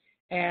things,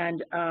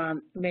 and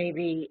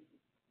maybe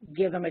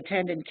give them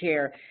attendant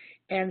care.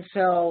 And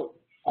so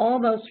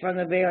almost from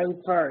the very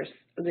first,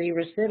 the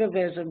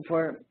recidivism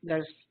for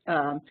the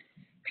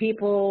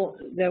people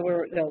that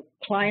were the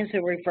clients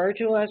that referred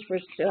to us for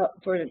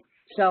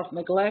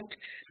self-neglect,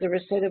 the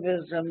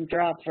recidivism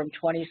dropped from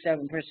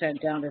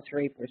 27% down to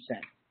 3%.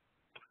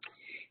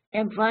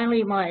 And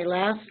finally, my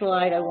last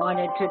slide, I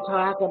wanted to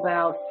talk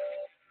about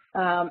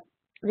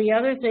the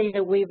other thing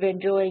that we've been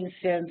doing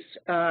since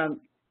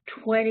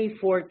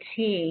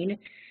 2014 is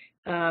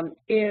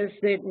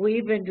that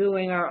we've been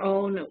doing our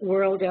own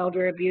World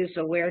Elder Abuse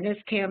Awareness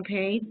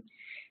campaign.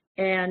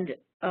 And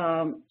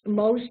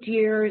most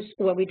years,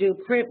 well, we do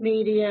print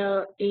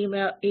media,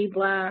 email,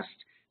 e-blast,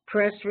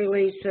 press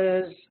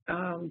releases.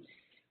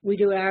 We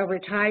do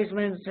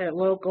advertisements at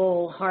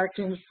local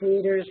Harkins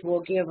theaters. Will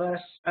give us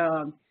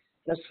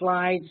the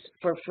slides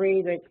for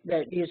free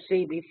that you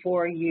see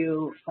before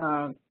you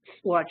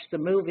watch the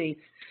movie.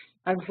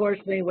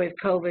 Unfortunately, with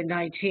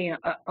COVID-19,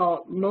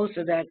 most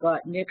of that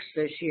got nixed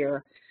this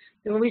year.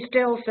 But we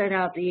still send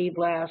out the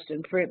e-blast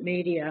and print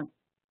media.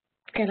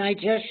 And I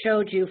just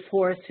showed you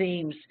 4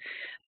 themes.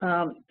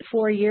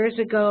 4 years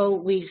ago,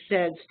 we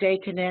said stay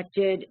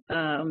connected,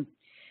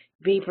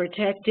 be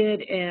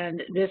protected,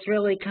 and this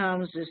really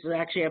this is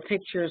actually a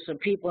picture of some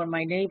people in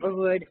my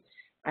neighborhood.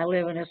 I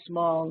live in a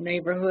small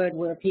neighborhood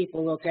where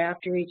people look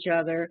after each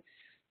other.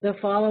 The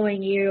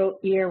following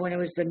year when it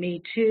was the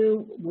Me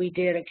Too, we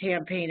did a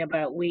campaign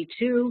about We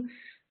Too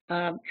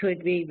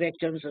could be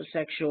victims of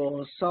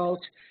sexual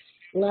assault.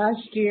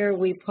 Last year,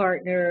 we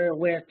partnered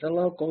with the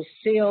local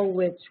SEAL,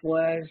 which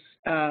was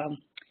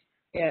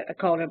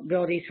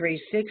Accountability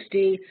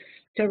 360,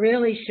 to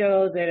really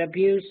show that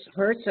abuse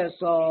hurts us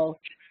all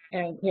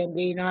and can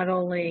be not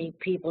only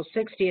people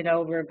 60 and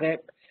over,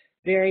 but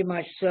very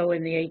much so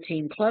in the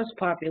 18-plus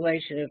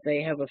population if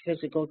they have a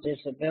physical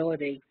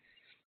disability.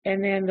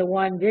 And then the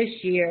one this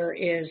year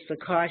is the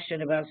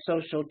caution about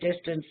social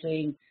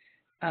distancing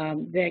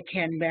that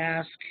can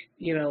mask,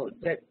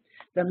 that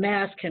the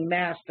mask can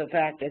mask the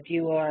fact that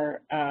you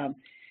are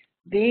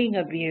being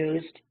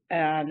abused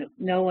and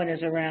no one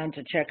is around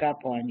to check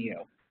up on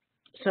you.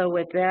 So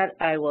with that,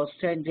 I will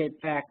send it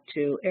back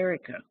to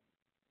Erica.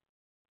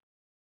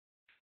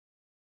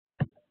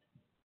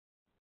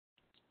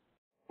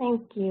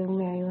 Thank you,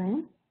 Mary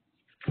Lynn.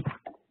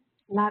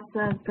 Lots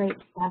of great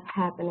stuff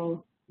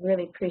happening.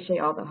 Really appreciate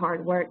all the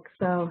hard work.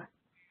 So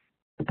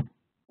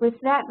with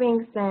that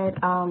being said,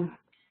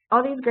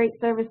 all these great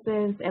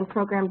services and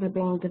programs are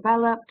being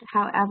developed.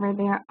 However,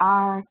 there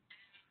are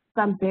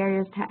some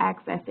barriers to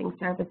accessing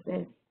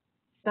services.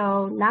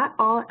 So not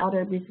all elder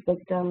abuse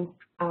victims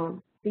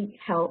seek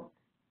help,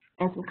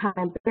 and some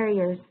common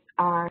barriers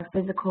are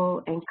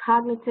physical and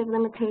cognitive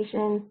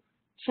limitations,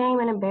 shame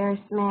and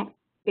embarrassment,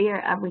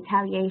 fear of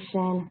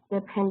retaliation,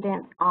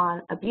 dependence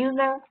on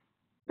abuser,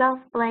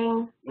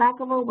 self-blame, lack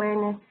of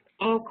awareness,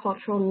 and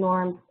cultural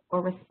norms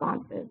or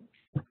responses.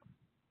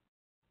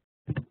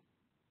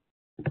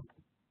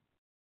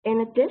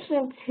 In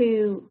addition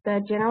to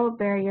the general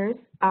barriers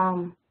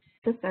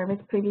to service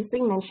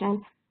previously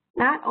mentioned,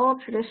 not all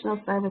traditional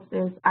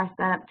services are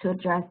set up to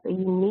address the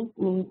unique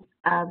needs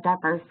of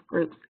diverse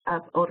groups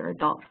of older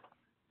adults.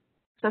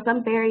 So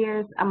some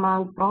barriers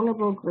among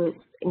vulnerable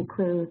groups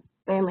include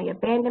family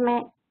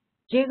abandonment,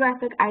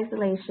 geographic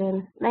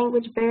isolation,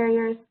 language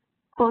barriers,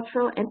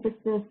 cultural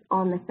emphasis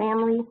on the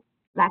family,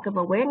 lack of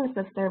awareness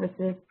of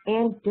services,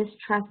 and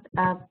distrust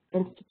of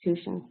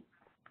institutions.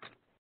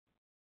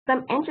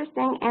 Some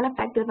interesting and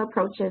effective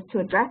approaches to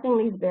addressing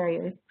these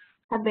barriers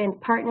have been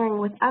partnering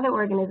with other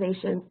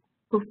organizations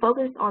who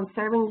focus on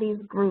serving these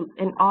groups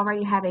and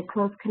already have a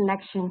close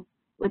connection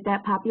with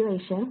that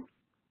population,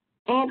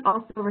 and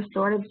also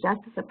restorative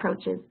justice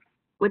approaches,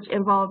 which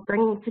involve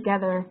bringing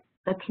together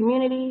the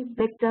community,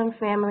 victim,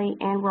 family,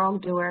 and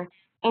wrongdoer,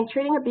 and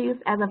treating abuse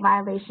as a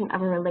violation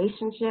of a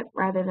relationship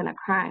rather than a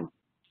crime.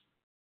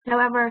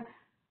 However,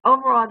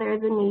 overall, there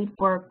is a need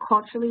for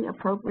culturally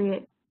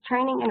appropriate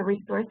training and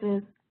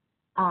resources,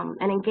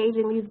 and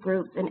engaging these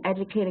groups and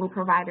educating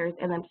providers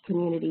in the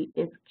community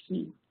is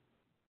key.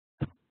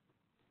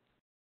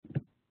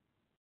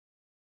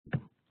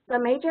 The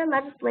major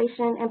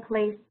legislation in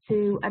place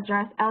to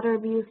address elder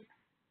abuse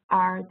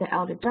are the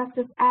Elder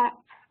Justice Act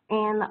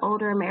and the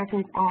Older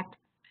Americans Act,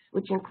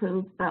 which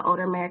includes the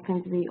Older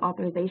Americans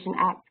Reauthorization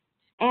Act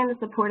and the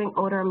Supporting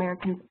Older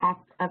Americans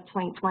Act of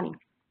 2020.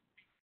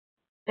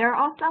 There are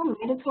also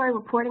mandatory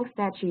reporting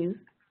statutes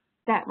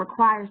that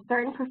require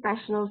certain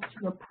professionals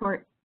to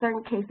report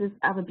certain cases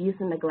of abuse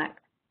and neglect.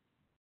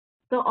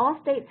 So all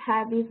states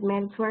have these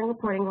mandatory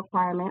reporting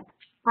requirements.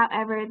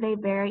 However, they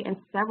vary in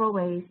several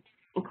ways,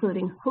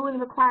 including who is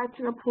required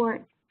to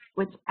report,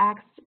 which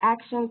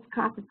actions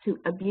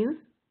constitute abuse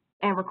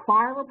and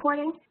require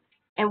reporting,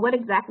 and what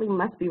exactly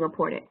must be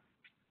reported.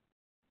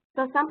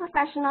 So some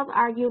professionals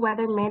argue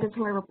whether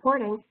mandatory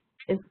reporting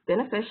is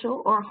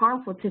beneficial or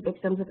harmful to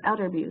victims of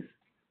elder abuse.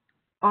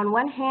 On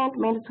one hand,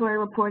 mandatory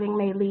reporting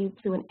may lead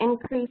to an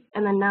increase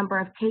in the number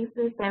of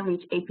cases that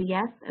reach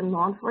APS and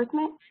law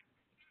enforcement,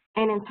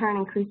 and in turn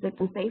increase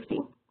victim safety.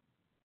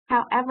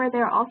 However,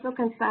 there are also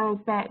concerns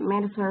that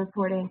mandatory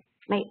reporting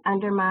may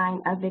undermine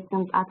a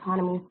victim's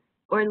autonomy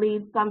or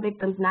lead some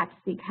victims not to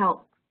seek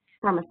help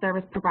from a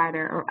service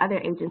provider or other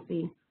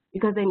agency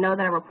because they know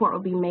that a report will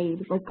be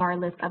made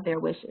regardless of their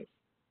wishes.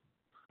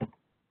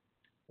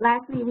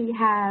 Lastly, we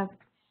have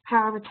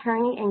power of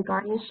attorney and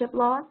guardianship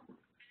laws.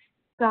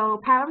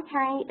 So power of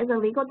attorney is a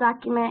legal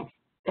document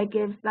that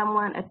gives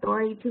someone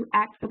authority to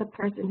act for the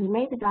person who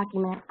made the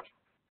document,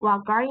 while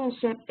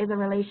guardianship is a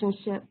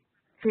relationship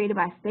created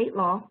by state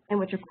law in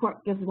which a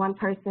court gives one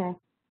person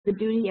the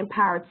duty and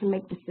power to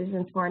make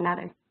decisions for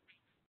another.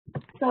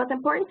 So it's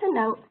important to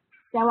note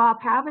that while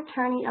power of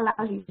attorney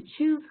allows you to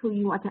choose who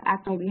you want to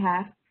act on your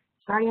behalf,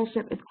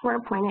 guardianship is court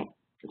appointed,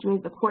 which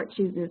means the court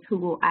chooses who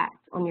will act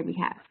on your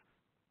behalf.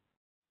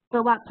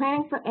 So while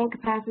planning for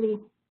incapacity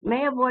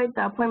may avoid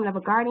the appointment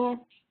of a guardian,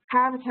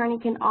 power of attorney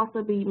can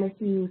also be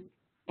misused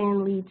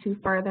and lead to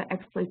further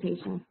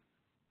exploitation.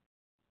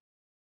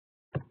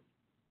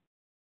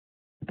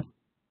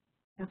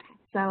 Okay,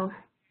 so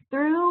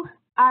through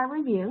our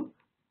review,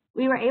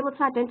 we were able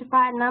to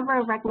identify a number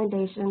of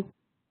recommendations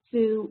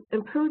to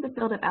improve the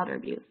field of elder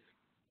abuse.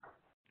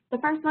 The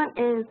first one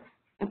is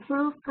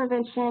improve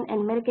prevention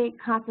and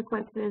mitigate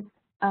consequences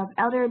of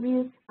elder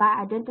abuse by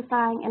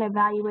identifying and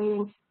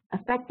evaluating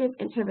effective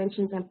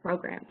interventions and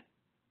programs.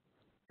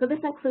 So this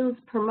includes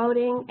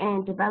promoting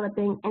and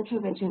developing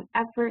intervention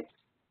efforts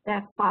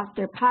that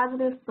foster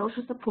positive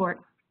social support,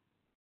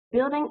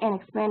 building and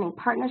expanding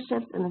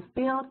partnerships in the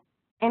field,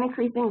 and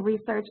increasing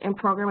research and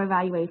program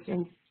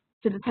evaluation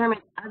to determine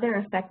other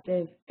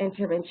effective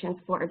interventions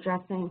for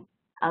addressing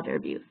elder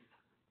abuse.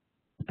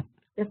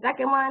 The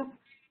second one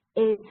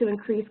is to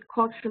increase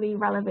culturally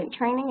relevant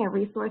training and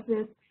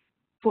resources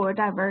for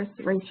diverse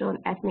racial and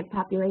ethnic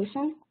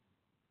populations.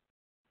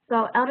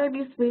 So elder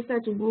abuse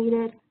research is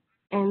needed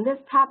in this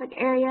topic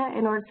area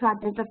in order to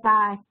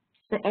identify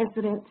the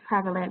incidence,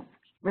 prevalence,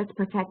 risk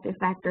protective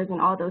factors,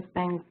 and all those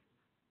things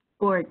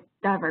for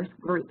diverse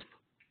groups.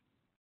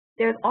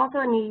 There's also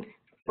a need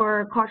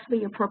for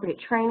culturally appropriate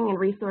training and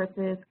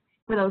resources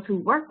for those who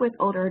work with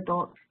older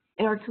adults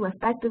in order to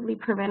effectively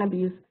prevent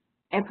abuse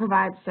and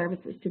provide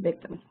services to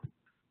victims.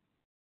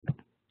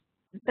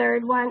 The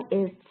third one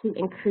is to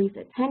increase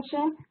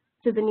attention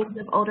to the needs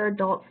of older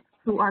adults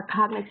who are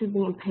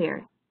cognitively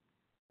impaired.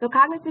 So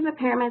cognitive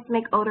impairments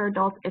make older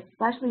adults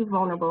especially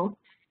vulnerable,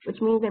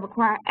 which means they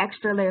require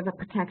extra layers of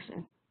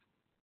protection.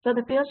 So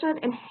the field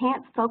should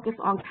enhance focus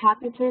on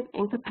cognitive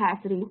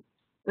incapacity,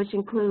 which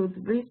includes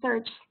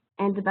research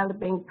and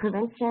developing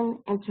prevention,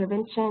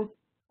 intervention,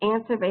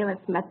 and surveillance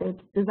methods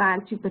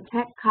designed to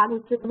protect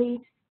cognitively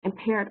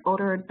impaired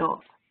older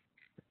adults.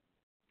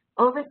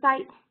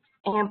 Oversight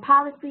and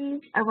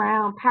policies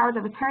around powers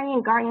of attorney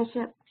and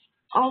guardianship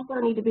also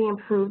need to be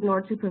improved in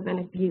order to prevent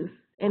abuse,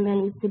 and there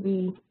needs to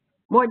be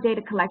more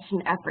data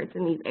collection efforts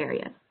in these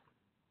areas.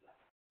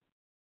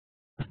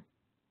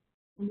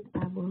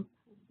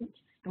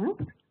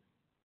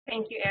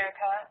 Thank you,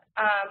 Erica.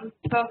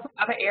 So some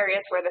other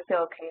areas where the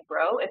field can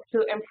grow is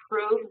to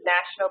improve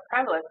national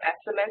prevalence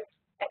estimates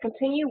and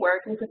continue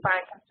working to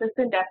find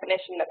consistent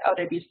definition of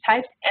elder abuse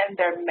types and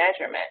their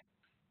measurement.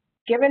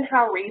 Given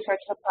how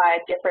research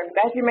applies different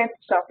measurements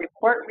to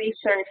self-report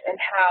research and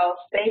how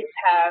states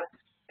have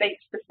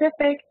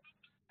state-specific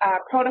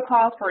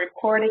protocols for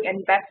reporting,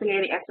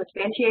 investigating, and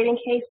substantiating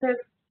cases,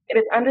 it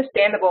is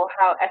understandable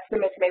how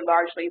estimates may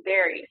largely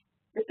vary.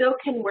 The field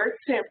can work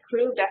to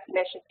improve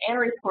definitions and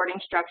reporting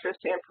structures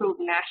to improve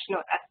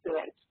national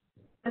estimates.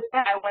 With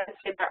that, I want to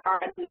say there are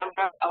a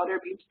number of elder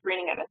abuse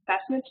screening and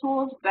assessment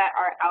tools that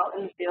are out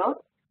in the field.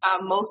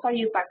 Most are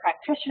used by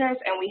practitioners,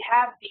 and we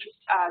have these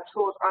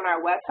tools on our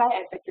website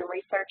at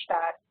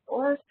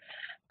victimresearch.org.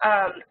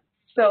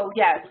 So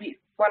yeah, we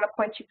want to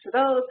point you to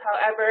those.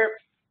 However,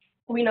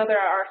 we know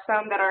there are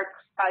some that are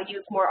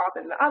used more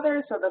often than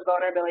others, so the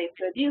vulnerability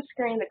to abuse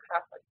screen, the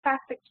conflict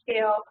tactic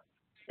scale.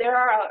 There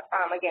are,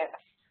 again,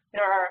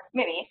 there are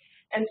many,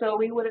 and so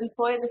we would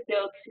employ the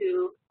field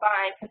to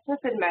find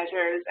consistent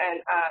measures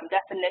and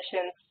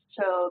definitions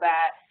so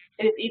that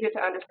it is easier to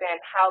understand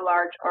how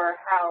large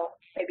or how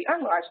maybe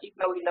unlarge, even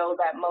though we know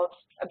that most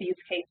abuse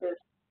cases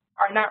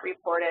are not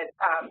reported,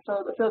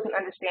 so the field can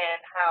understand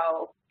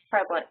how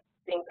prevalent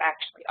things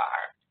actually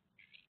are.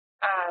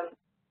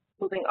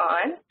 Moving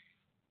on.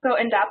 So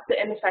adopt the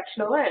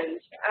intersectional lens.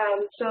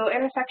 So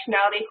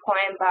intersectionality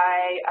coined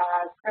by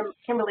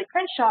Kimberly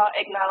Crenshaw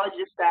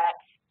acknowledges that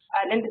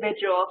an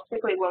individual,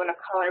 particularly women of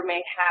color, may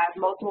have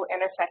multiple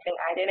intersecting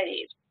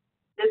identities.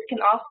 This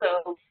can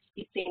also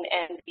be seen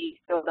in the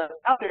field of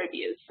elder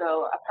abuse.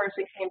 So a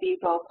person can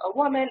be both a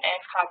woman and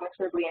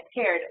cognitively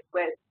impaired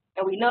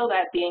and we know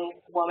that being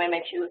a woman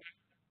makes you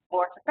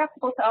more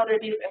susceptible to elder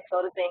abuse, and so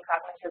does being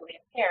cognitively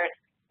impaired.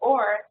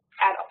 Or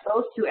add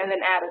those two and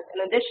then add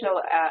an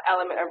additional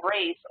element of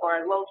race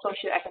or low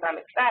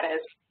socioeconomic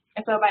status.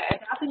 And so by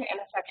adopting an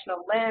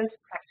intersectional lens,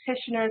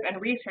 practitioners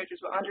and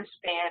researchers will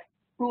understand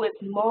who is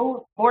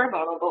more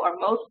vulnerable or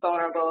most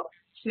vulnerable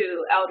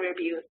to elder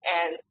abuse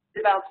and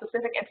develop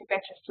specific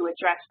interventions to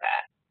address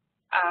that.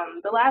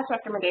 The last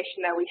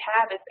recommendation that we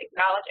have is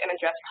acknowledge and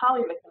address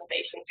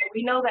poly-victimization. So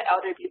we know that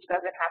elder abuse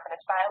doesn't happen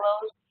in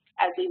silos.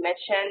 As we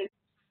mentioned,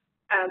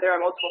 there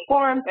are multiple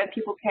forms, and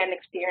people can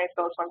experience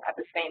those forms at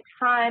the same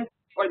time,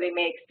 or they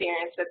may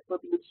experience physical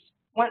abuse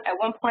at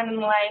one point in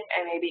life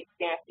and maybe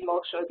experience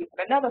emotional abuse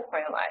at another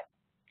point in life.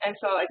 And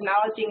so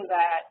acknowledging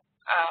that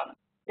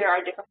there are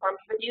different forms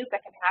of abuse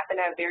that can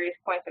happen at various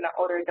points in an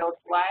older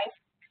adult's life,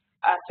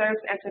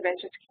 service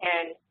interventions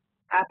can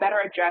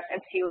better address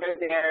and tailor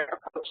their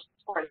approach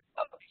towards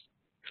those.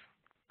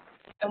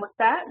 And with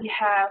that, we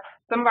have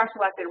some of our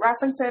selected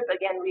references.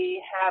 Again, we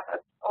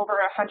have over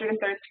 113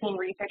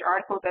 research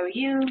articles that we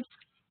use,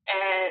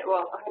 and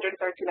well, 113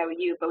 that we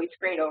use, but we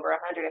screened over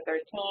 113,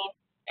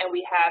 and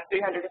we have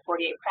 348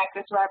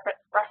 practice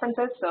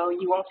references, so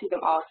you won't see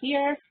them all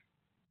here.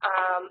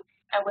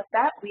 And with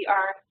that, we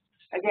are,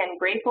 again,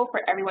 grateful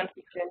for everyone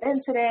who tuned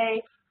in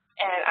today,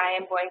 and I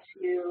am going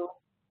to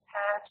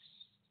pass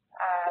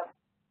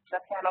the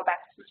panel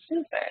back to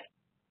Susan.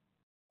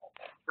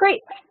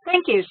 Great,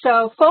 thank you.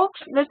 So folks,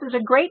 this is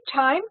a great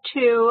time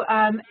to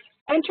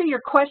enter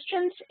your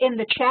questions in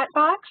the chat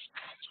box.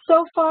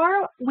 So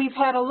far, we've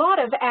had a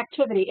lot of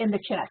activity in the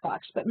chat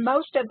box, but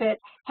most of it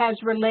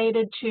has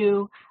related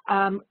to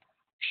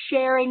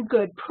sharing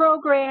good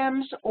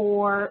programs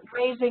or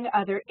raising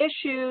other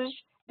issues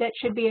that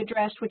should be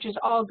addressed, which is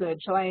all good.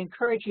 So I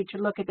encourage you to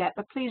look at that,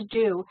 but please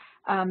do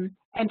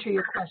enter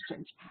your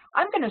questions.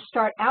 I'm going to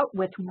start out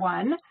with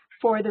one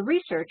for the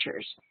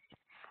researchers.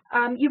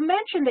 You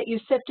mentioned that you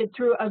sifted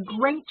through a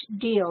great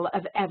deal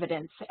of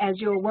evidence as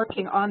you were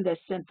working on this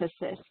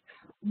synthesis.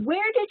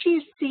 Where did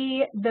you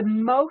see the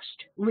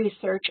most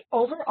research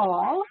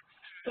overall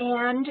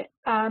and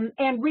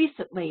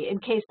recently, in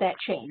case that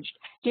changed?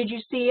 Did you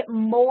see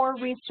more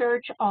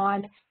research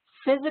on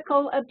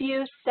physical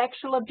abuse,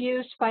 sexual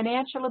abuse,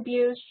 financial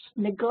abuse,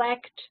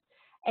 neglect,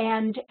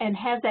 and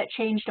has that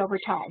changed over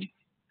time?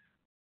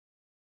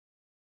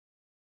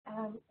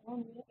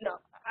 No,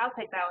 I'll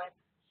take that one.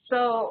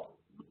 So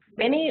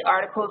many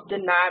articles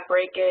did not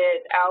break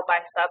it out by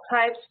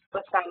subtypes,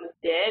 but some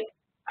did.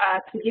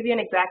 To give you an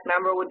exact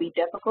number would be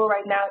difficult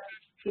right now,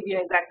 to give you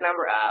an exact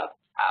number of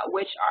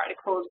which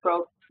articles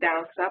broke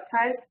down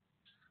subtypes.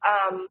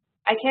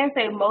 I can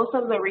say most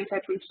of the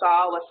research we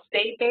saw was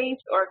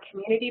state-based or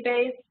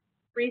community-based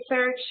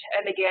research,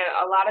 and again,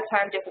 a lot of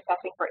times just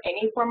assessing for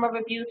any form of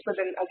abuse, but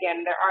then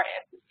again, there are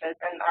instances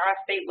and there are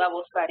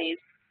state-level studies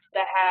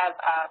that have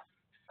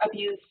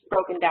abuse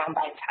broken down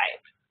by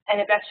type. And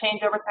if that's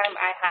changed over time,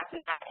 I have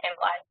not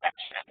analyzed that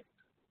trend.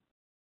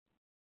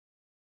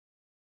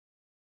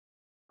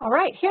 All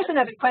right, here's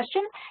another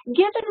question.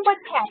 Given what's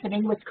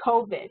happening with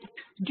COVID,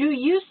 do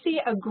you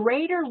see a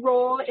greater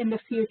role in the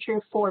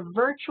future for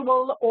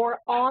virtual or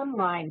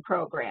online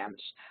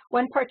programs?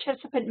 One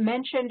participant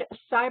mentioned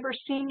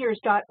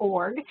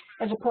cyberseniors.org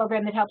as a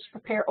program that helps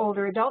prepare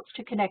older adults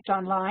to connect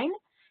online.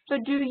 So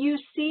do you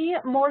see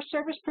more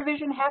service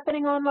provision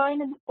happening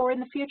online or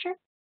in the future?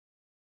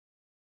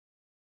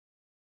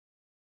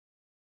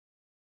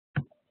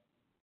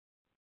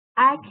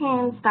 I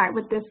can start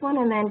with this one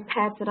and then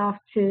pass it off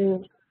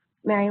to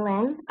Mary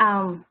Lynn.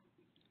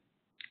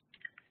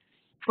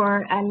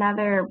 For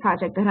another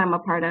project that I'm a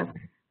part of,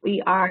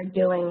 we are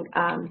doing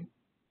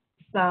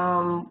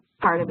some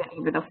part of it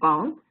over the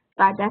phone.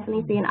 So I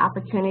definitely see an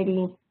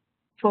opportunity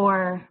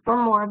for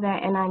more of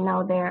that, and I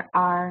know there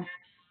are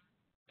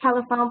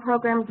telephone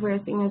programs where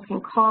seniors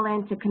can call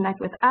in to connect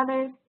with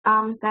others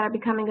that are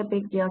becoming a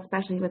big deal,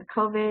 especially with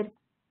COVID.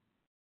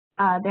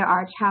 There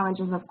are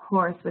challenges, of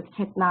course, with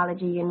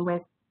technology and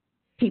with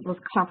people's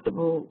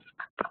comfortable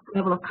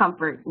level of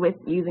comfort with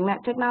using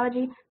that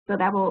technology. So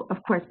that will,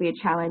 of course, be a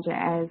challenge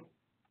as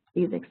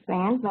these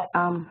expand. But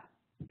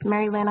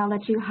Mary Lynn, I'll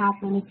let you hop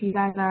in if you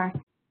guys are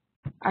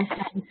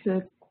starting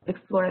to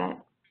explore that.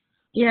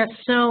 Yes,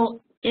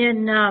 so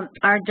in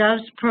our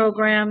DOVES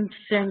program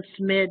since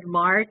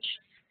mid-March,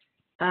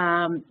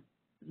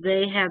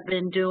 they have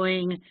been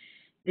doing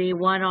the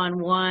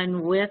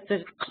one-on-one with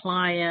the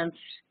clients,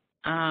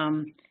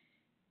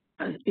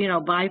 you know,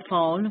 by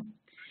phone.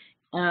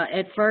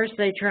 At first,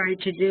 they tried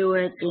to do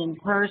it in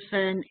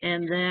person,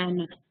 and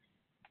then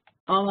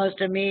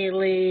almost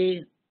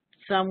immediately,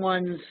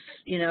 someone's,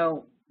 you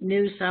know,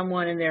 knew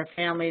someone in their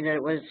family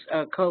that was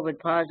COVID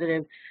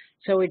positive,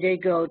 so we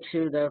did go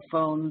to the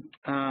phone,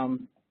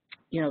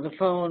 you know, the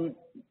phone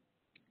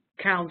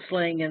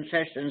counseling and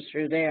sessions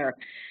through there.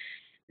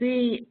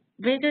 The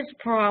biggest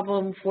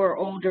problem for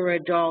older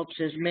adults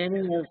is many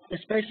of,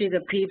 especially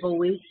the people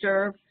we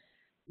serve,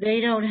 they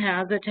don't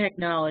have the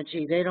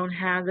technology, they don't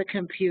have the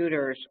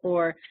computers,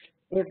 or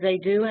if they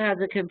do have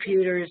the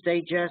computers,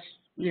 they just,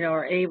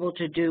 are able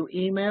to do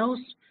emails,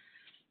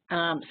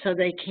 so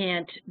they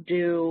can't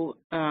do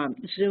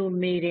Zoom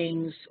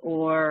meetings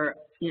or,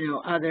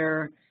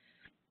 other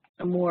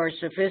more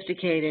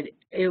sophisticated.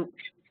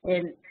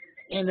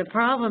 And the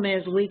problem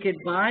is we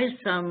could buy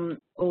some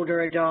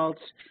older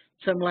adults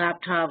some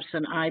laptops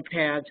and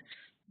iPads,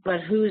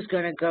 but who's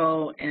going to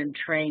go and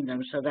train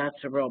them? So that's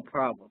a real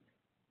problem.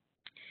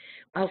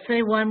 I'll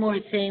say one more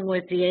thing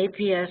with the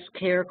APS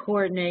Care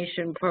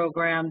Coordination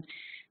Program.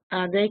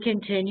 They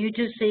continue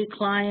to see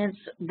clients,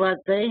 but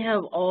they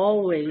have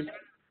always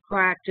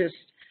practiced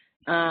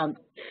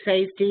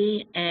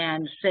safety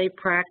and safe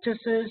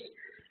practices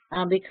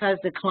because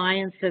the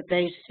clients that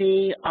they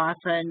see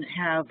often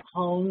have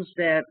homes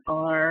that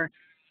are,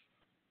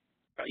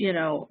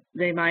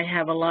 they might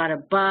have a lot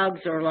of bugs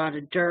or a lot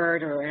of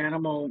dirt or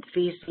animal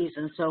feces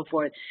and so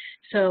forth.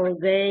 So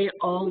they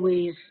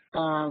always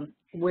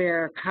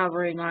wear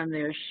covering on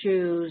their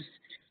shoes.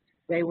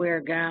 They wear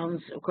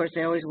gowns. Of course,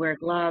 they always wear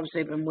gloves.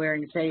 They've been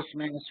wearing face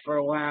masks for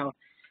a while.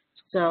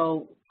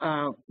 So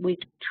we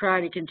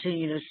try to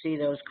continue to see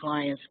those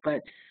clients.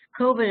 But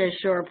COVID has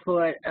sure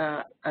put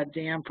a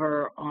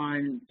damper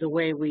on the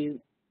way we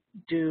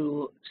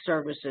do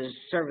service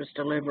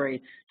delivery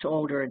to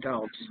older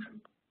adults.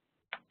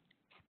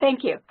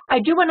 Thank you. I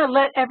do want to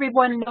let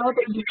everyone know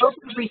that you will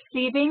be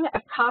receiving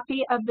a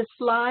copy of the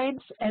slides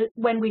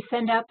when we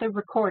send out the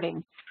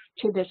recording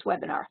to this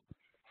webinar.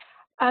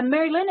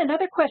 Mary Lynn,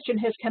 another question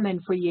has come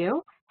in for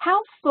you. How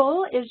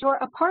full is your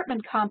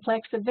apartment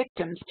complex of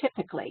victims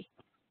typically?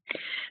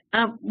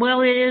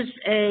 Well, it is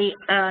a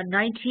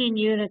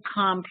 19-unit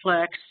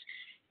complex,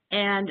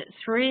 and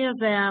 3 of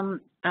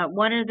them,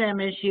 one of them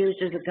is used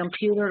as a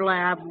computer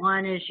lab,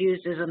 one is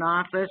used as an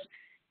office,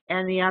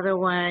 and the other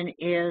one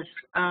is,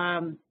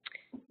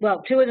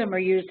 well, 2 of them are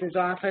used as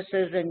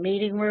offices and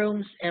meeting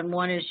rooms, and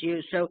one is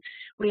used. So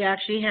we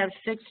actually have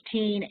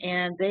 16,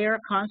 and they are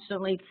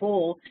constantly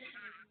full.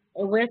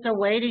 With a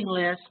waiting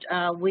list,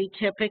 we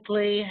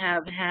typically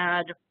have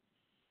had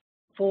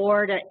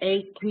 4 to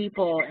 8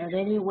 people at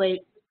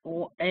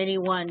any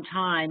one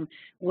time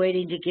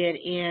waiting to get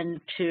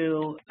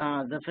into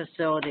the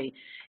facility.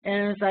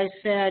 And as I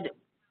said,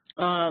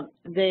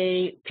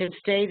 they can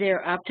stay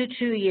there up to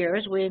 2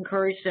 years. We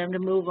encourage them to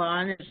move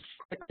on as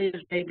quickly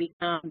as they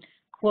become,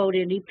 quote,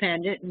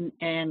 independent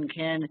and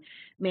can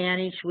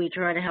manage. We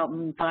try to help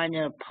them find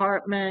an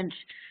apartment,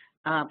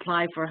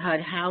 apply for HUD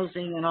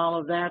housing and all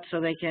of that so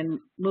they can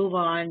move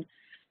on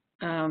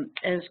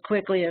as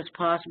quickly as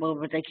possible,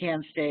 but they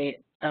can stay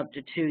up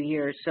to 2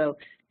 years. So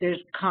there's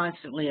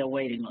constantly a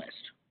waiting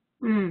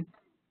list.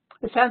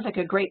 It sounds like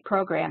a great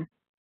program.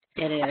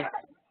 It is.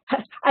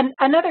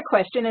 Another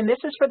question, and this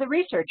is for the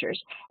researchers.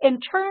 In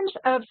terms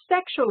of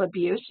sexual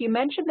abuse, you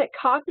mentioned that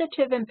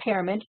cognitive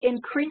impairment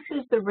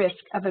increases the risk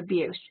of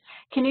abuse.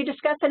 Can you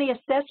discuss any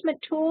assessment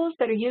tools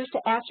that are used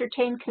to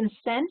ascertain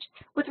consent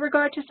with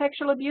regard to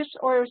sexual abuse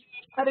or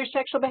other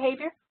sexual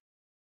behavior?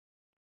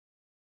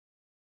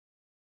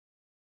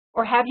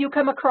 Or have you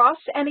come across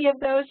any of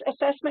those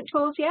assessment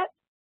tools yet?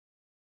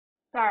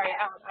 Sorry,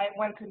 I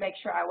wanted to make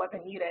sure I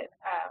wasn't muted.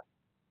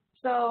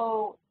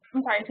 So,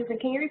 I'm sorry, Susan,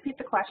 can you repeat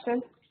the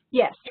question?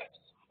 Yes.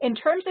 In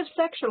terms of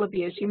sexual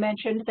abuse, you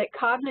mentioned that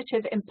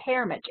cognitive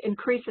impairment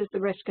increases the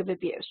risk of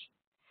abuse.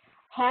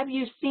 Have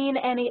you seen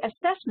any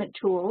assessment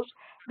tools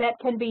that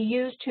can be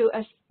used to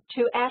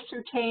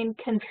ascertain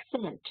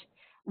consent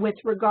with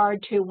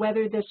regard to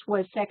whether this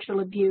was sexual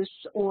abuse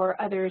or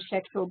other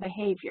sexual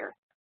behavior?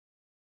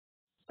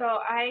 So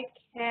I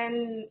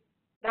can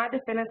not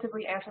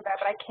definitively answer that,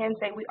 but I can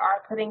say we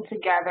are putting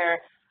together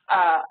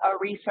a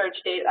research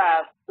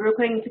data. We're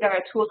putting together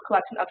a tools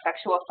collection of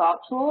sexual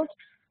assault tools.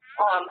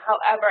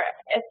 However,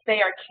 if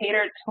they are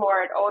catered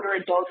toward older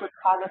adults with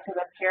cognitive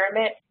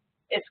impairment,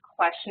 it's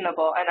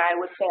questionable, and I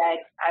would say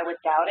I would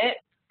doubt it.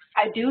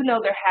 I do know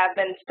there have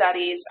been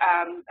studies,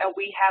 and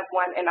we have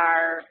one in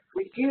our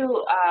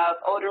review of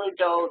older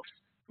adults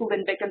who've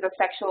been victims of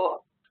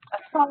sexual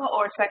assault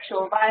or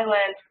sexual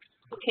violence.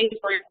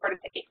 Cases were reported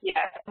to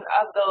APS, and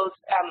of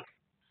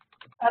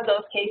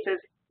those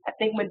cases, I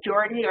think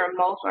majority or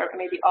most or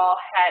maybe all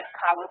had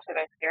cognitive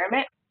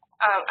impairment.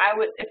 I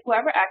would, if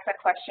whoever asked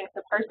that question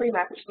could personally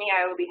message me,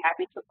 I would be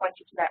happy to point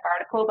you to that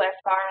article. But as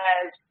far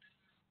as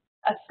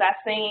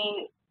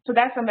assessing, so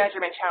that's a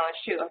measurement challenge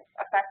too,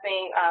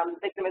 assessing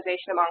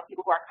victimization among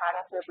people who are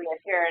cognitively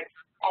impaired,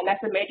 and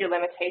that's a major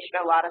limitation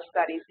in a lot of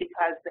studies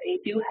because they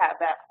do have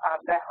that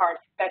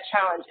that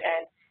challenge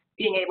and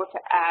being able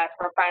to ask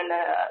or find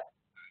a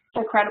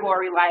credible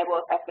or reliable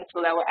assessment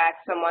tool that will ask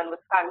someone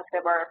with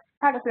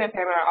cognitive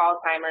impairment or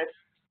Alzheimer's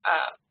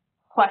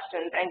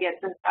questions and get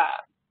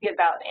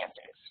valid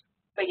answers.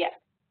 But yes.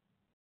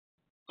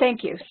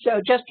 Thank you.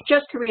 So just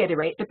to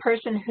reiterate, the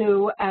person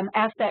who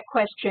asked that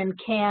question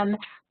can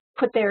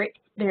put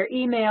their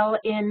email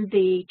in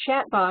the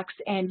chat box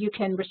and you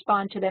can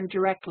respond to them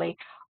directly.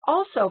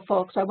 Also,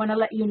 folks, I want to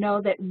let you know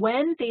that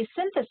when the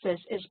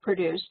synthesis is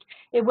produced,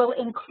 it will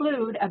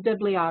include a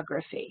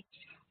bibliography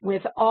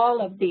with all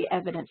of the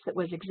evidence that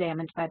was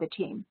examined by the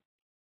team.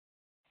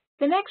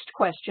 The next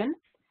question,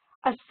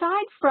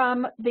 aside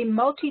from the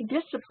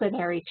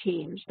multidisciplinary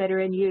teams that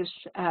are in use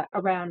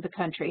around the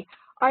country,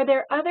 are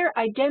there other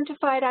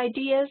identified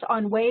ideas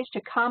on ways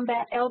to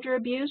combat elder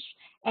abuse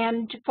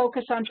and to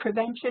focus on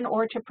prevention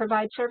or to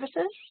provide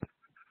services?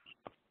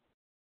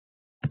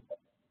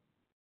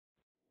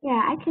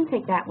 Yeah, I can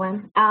take that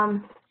one.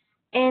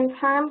 In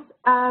terms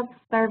of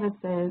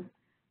services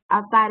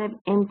outside of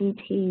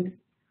MDTs,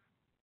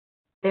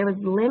 there was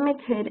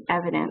limited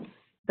evidence,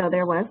 though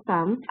there was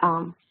some,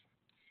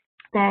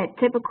 that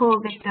typical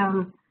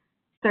victim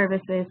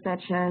services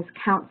such as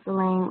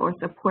counseling or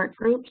support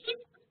groups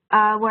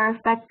were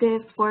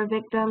effective for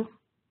victims.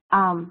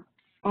 And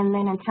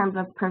then in terms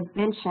of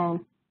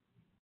prevention,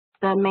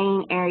 the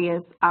main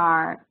areas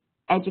are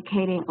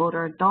educating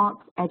older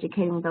adults,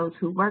 educating those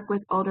who work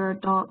with older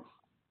adults,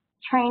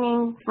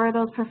 training for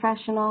those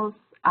professionals,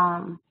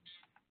 and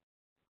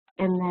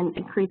then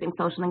increasing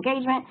social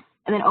engagement,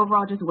 and then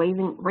overall just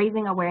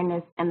raising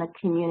awareness in the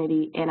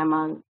community and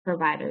among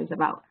providers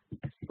about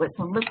what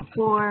to look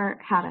for,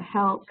 how to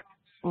help,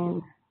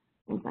 and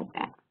things like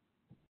that.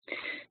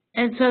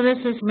 And so this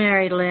is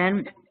Mary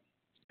Lynn.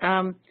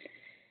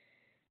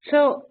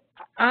 So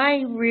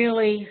I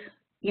really,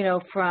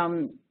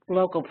 from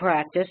local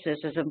practice,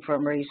 this isn't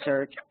from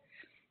research,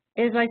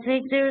 is I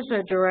think there's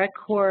a direct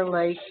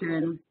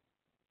correlation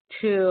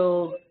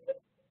to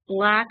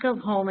lack of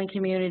home and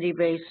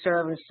community-based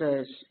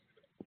services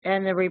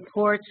and the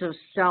reports of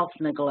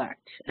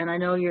self-neglect. And I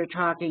know you're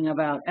talking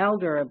about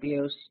elder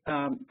abuse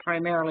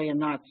primarily and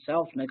not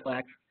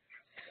self-neglect.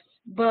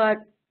 But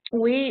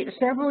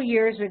several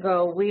years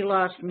ago, we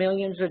lost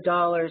millions of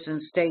dollars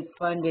in state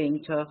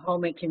funding to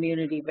home and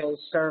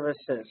community-based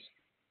services.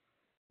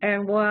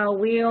 And while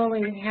we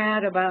only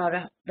had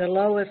the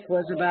lowest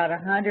was about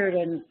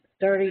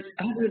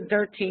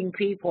 113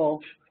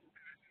 people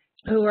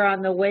who were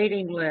on the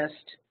waiting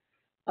list,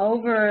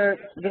 over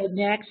the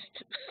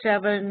next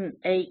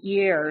 7-8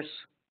 years,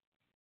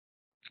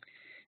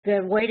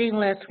 the waiting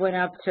list went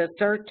up to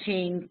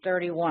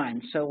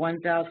 1,331, so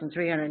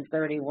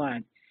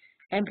 1,331.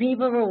 And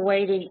people were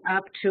waiting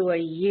up to a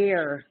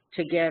year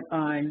to get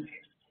on,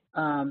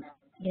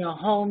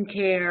 home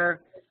care,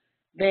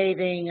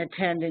 bathing,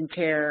 attendant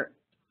care,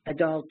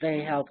 adult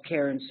day health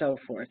care, and so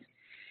forth.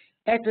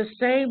 At the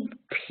same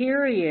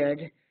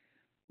period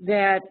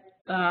that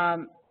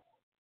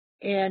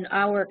in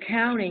our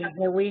county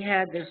where we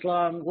had this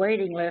long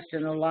waiting list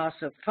and the loss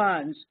of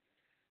funds,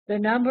 the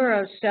number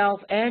of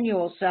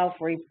annual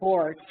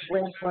self-reports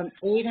went from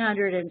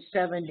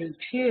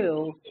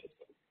 872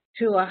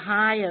 to a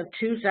high of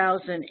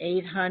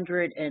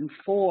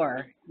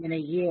 2,804 in a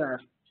year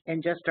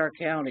in just our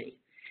county.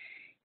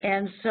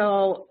 And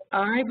so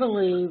I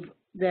believe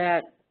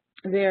that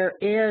there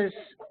is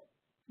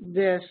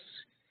this,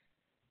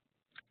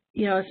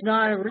 it's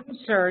not a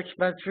research,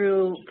 but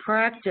through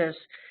practice,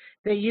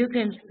 that you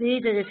can see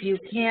that if you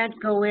can't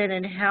go in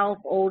and help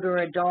older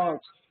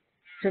adults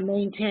to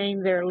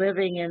maintain their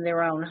living in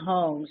their own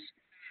homes,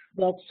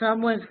 that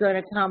someone's going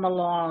to come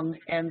along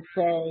and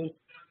say,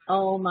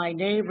 oh, my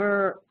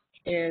neighbor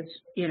is,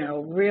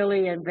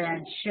 really in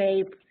bad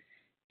shape,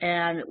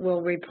 and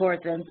we'll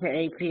report them to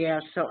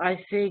APS. So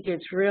I think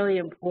it's really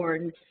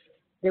important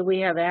that we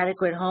have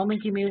adequate home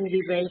and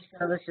community-based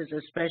services,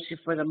 especially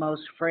for the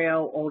most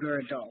frail older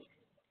adults.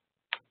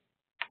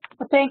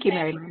 Well, thank you,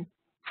 Mary Lynn.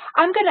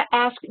 I'm going to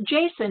ask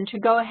Jason to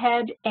go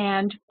ahead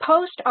and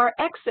post our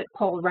exit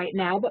poll right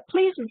now, but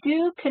please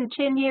do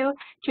continue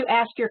to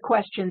ask your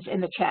questions in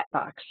the chat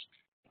box.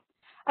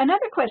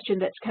 Another question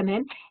that's come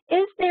in,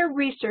 is there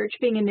research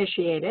being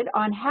initiated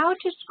on how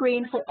to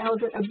screen for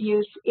elder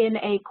abuse in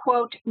a,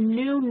 quote,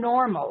 new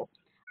normal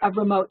of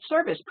remote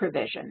service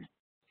provision?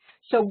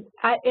 So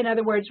in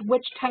other words,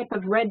 which type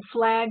of red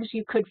flags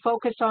you could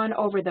focus on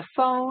over the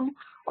phone,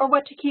 or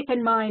what to keep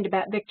in mind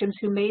about victims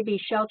who may be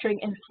sheltering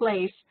in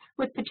place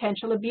with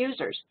potential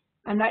abusers?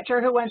 I'm not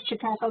sure who wants to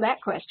tackle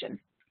that question.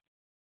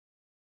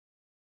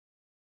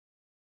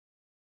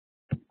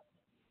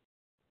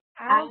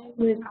 I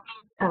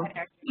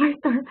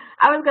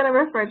was going to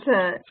refer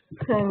to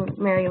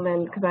Mary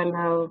Lynn because I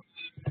know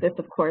this,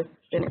 of course,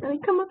 didn't really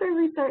come up in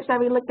research that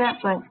we looked at,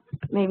 but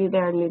maybe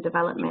there are new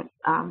developments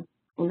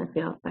in the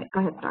field. But go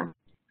ahead, Star.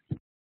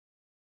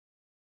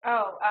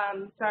 Oh,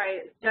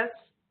 sorry, just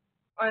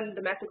on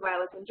domestic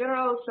violence in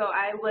general. So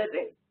I would,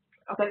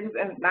 okay, this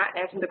is not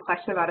answering the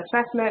question about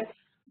assessment,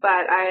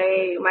 but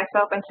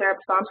myself and Sarah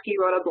Posomsky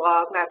wrote a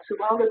blog not too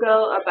long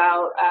ago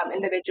about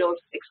individuals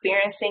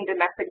experiencing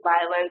domestic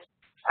violence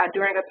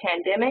during a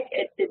pandemic.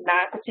 It did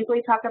not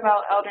particularly talk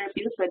about elder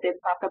abuse, but it did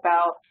talk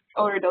about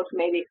older adults who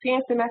may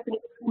experience domestic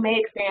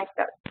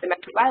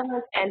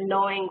violence and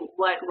knowing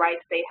what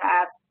rights they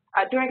have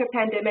during a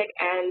pandemic.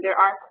 And there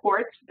are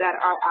courts that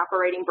are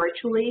operating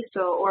virtually,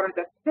 so orders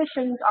of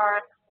petitions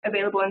are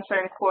available in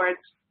certain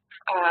courts.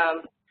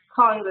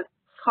 Calling the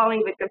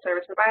calling victim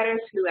service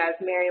providers who, as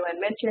Mary Lynn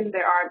mentioned,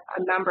 there are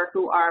a number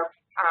who are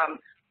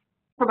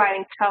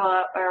providing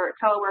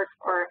telework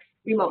or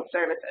remote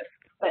services.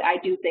 But I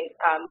do think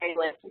Mary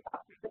Lynn can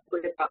talk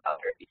specifically about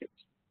elder abuse.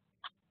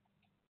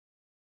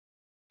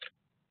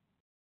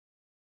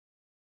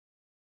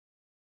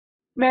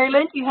 Mary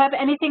Lynn, do you have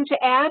anything to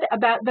add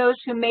about those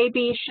who may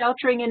be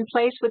sheltering in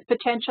place with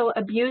potential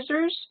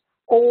abusers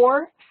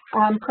or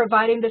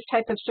providing this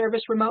type of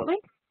service remotely?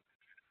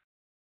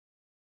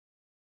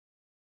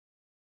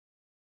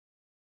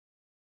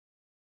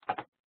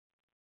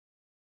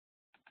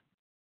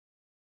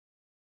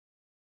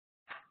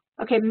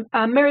 Okay,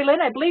 Mary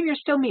Lynn, I believe you're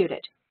still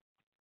muted.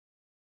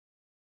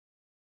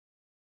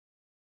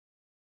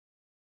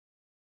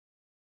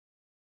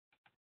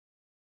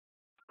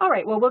 All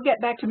right, well, we'll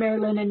get back to Mary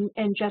Lynn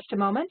in just a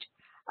moment.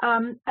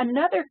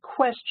 Another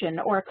question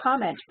or a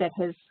comment that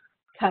has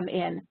come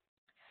in.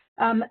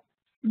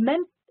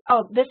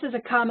 This is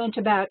a comment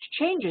about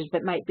changes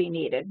that might be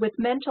needed. With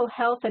mental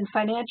health and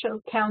financial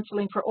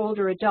counseling for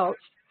older adults,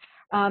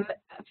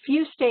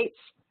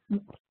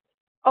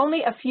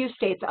 only a few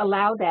states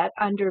allow that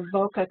under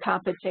VOCA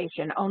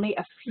compensation. Only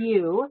a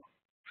few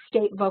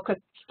state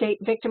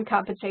victim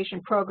compensation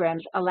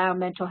programs allow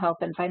mental health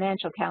and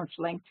financial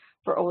counseling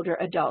for older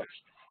adults.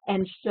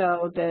 And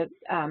so the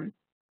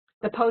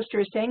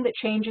poster is saying that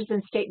changes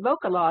in state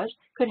VOCA laws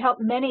could help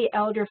many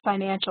elder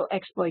financial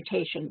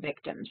exploitation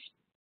victims.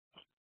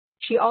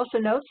 She also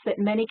notes that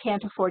many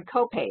can't afford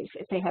copays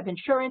if they have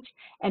insurance,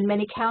 and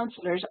many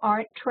counselors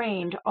aren't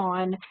trained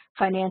on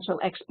financial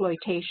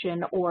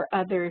exploitation or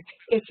other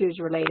issues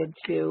related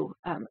to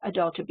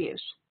adult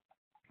abuse.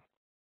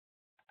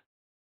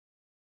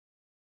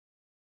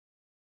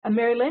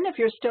 Mary Lynn, if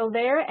you're still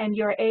there and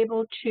you're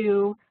able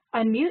to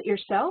unmute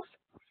yourself,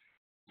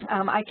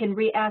 I can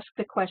re-ask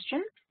the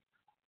question.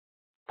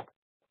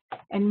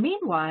 And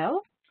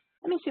meanwhile,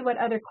 let me see what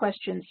other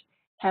questions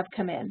have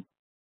come in.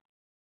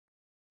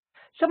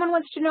 Someone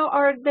wants to know,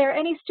 are there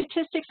any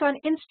statistics on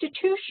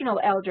institutional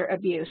elder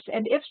abuse?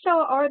 And if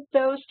so, are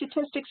those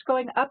statistics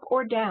going up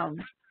or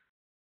down?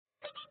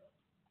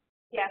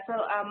 Yeah, so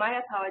my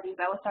apologies.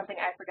 That was something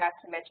I forgot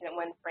to mention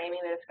when framing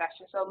the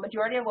discussion. So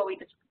majority of all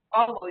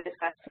of what we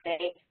discussed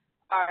today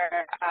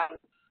are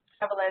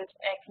prevalent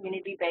and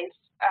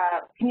community-based,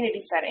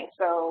 community settings.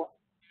 So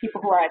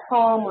people who are at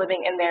home,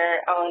 living in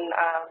their own,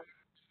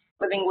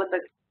 living with a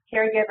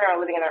caregiver or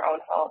living in their own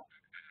home.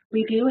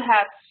 We do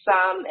have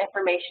some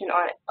information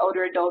on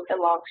older adults in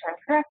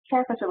long-term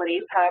care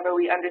facilities. However,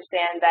 we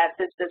understand that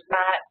this does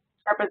not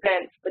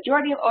represent the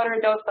majority of older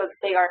adults, but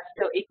they are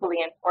still equally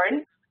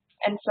important.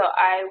 And so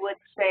I would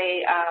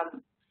say,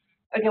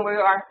 again, we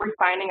are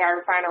refining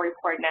our final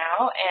report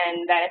now,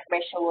 and that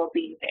information will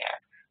be there.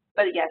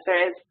 But yes,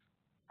 there is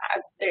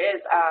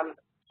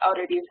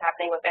elder abuse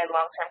happening within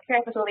long-term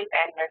care facilities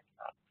and nursing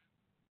homes.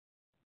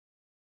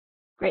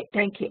 Great,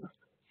 thank you.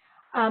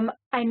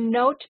 I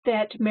note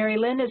that Mary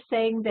Lynn is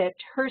saying that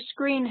her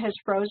screen has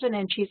frozen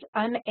and she's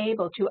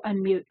unable to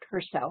unmute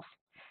herself.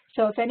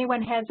 So if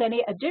anyone has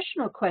any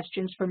additional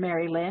questions for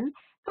Mary Lynn,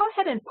 go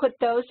ahead and put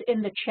those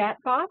in the chat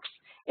box.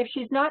 If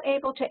she's not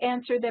able to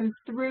answer them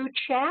through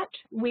chat,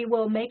 we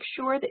will make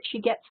sure that she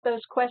gets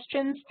those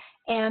questions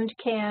and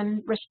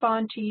can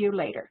respond to you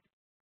later.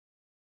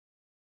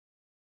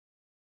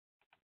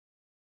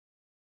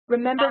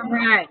 Remember. All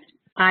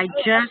right.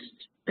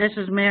 This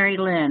is Mary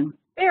Lynn.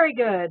 Very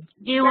good.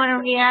 Do you want to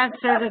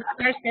re-answer the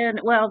question?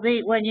 Well,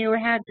 when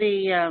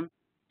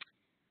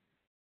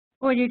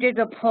you did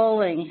the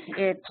polling,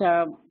 it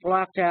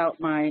blocked out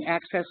my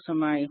access to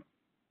my.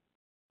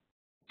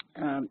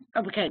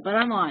 Okay, but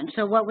I'm on.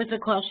 So what was the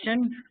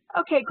question?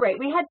 Okay, great.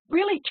 We had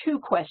really two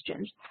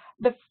questions.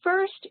 The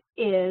first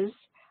is,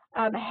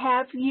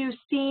 have you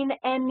seen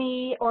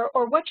any, or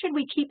what should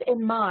we keep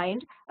in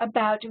mind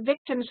about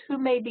victims who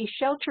may be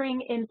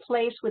sheltering in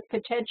place with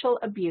potential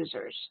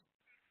abusers?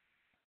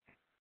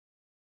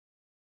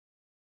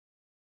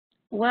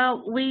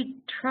 Well, we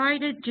try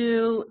to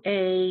do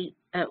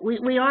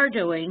we are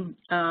doing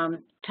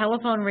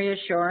telephone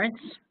reassurance.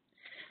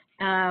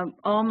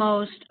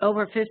 Almost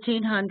over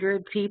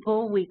 1,500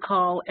 people we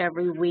call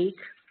every week.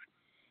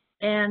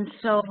 And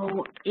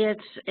so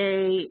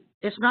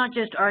it's not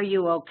just, are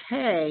you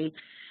okay,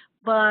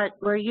 but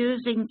we're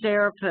using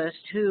therapists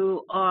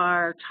who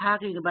are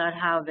talking about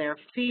how they're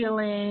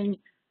feeling.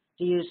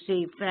 Do you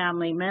see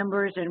family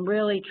members, and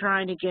really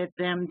trying to get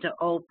them to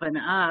open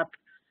up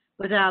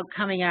without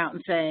coming out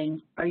and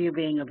saying, are you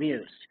being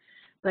abused?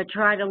 But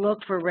try to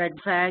look for red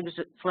flags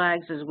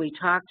as we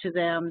talk to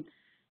them.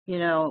 You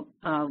know,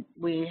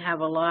 we have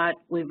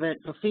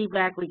the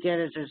feedback we get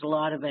is there's a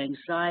lot of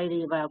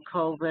anxiety about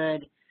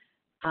COVID,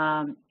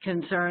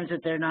 concerns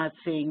that they're not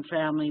seeing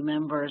family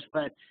members,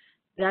 but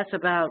that's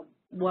about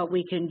what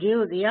we can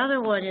do. The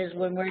other one is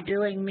when we're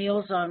doing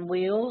Meals on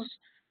Wheels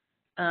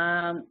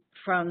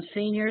from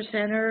senior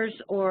centers,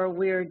 or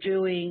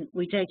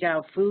we take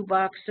out food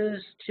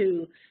boxes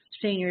to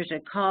seniors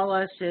that call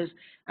us, is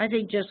I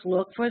think just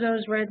look for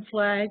those red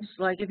flags.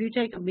 Like if you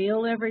take a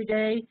meal every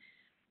day,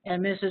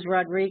 and Mrs.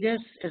 Rodriguez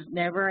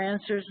never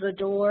answers the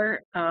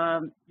door,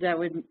 that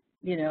would,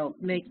 you know,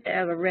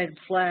 have a red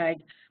flag,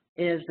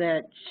 is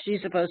that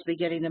she's supposed to be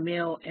getting the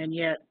meal, and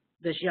yet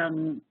this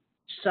young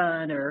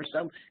son or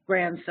some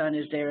grandson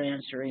is there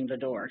answering the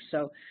door.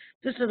 So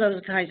this are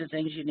those kinds of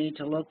things you need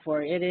to look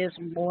for. It is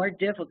more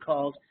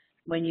difficult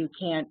when you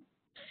can't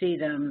see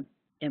them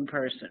in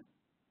person.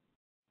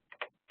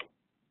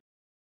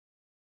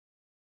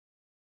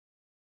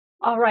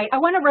 All right, I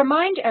want to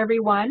remind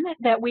everyone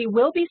that we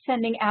will be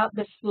sending out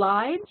the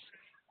slides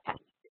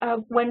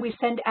when we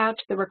send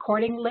out the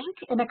recording link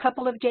in a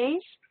couple of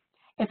days.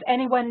 If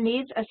anyone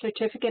needs a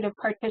certificate of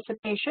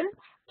participation,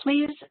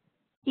 please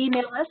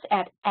email us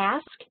at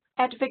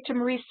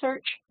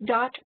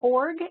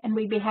ask@victimresearch.org, and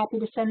we'd be happy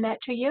to send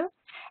that to you.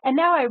 And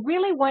now I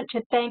really want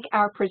to thank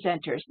our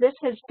presenters. This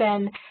has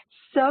been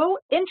so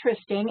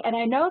interesting, and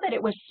I know that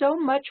it was so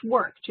much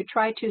work to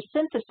try to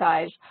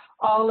synthesize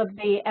all of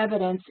the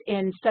evidence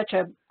in such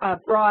a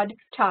broad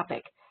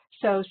topic.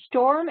 So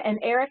Storm and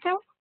Erica,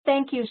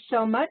 thank you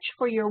so much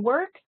for your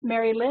work.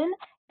 Mary Lynn,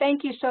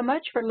 thank you so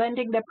much for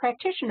lending the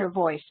practitioner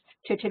voice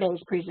to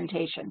today's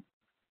presentation.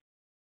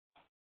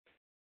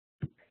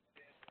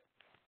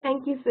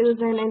 Thank you,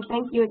 Susan, and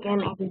thank you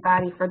again,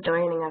 everybody, for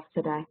joining us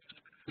today.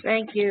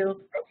 Thank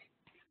you.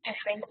 Thank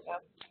you.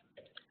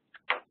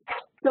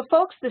 So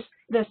folks,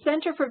 the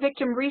Center for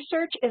Victim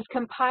Research is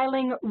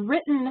compiling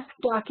written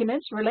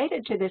documents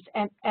related to this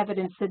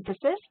evidence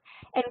synthesis,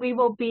 and we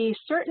will be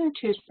certain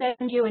to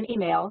send you an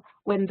email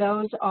when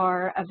those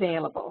are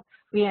available.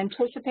 We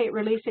anticipate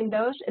releasing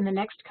those in the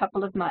next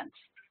couple of months.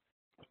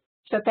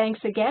 So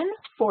thanks again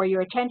for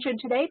your attention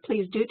today.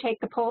 Please do take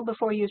the poll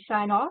before you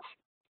sign off.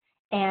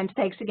 And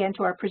thanks again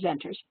to our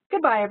presenters.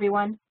 Goodbye,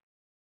 everyone.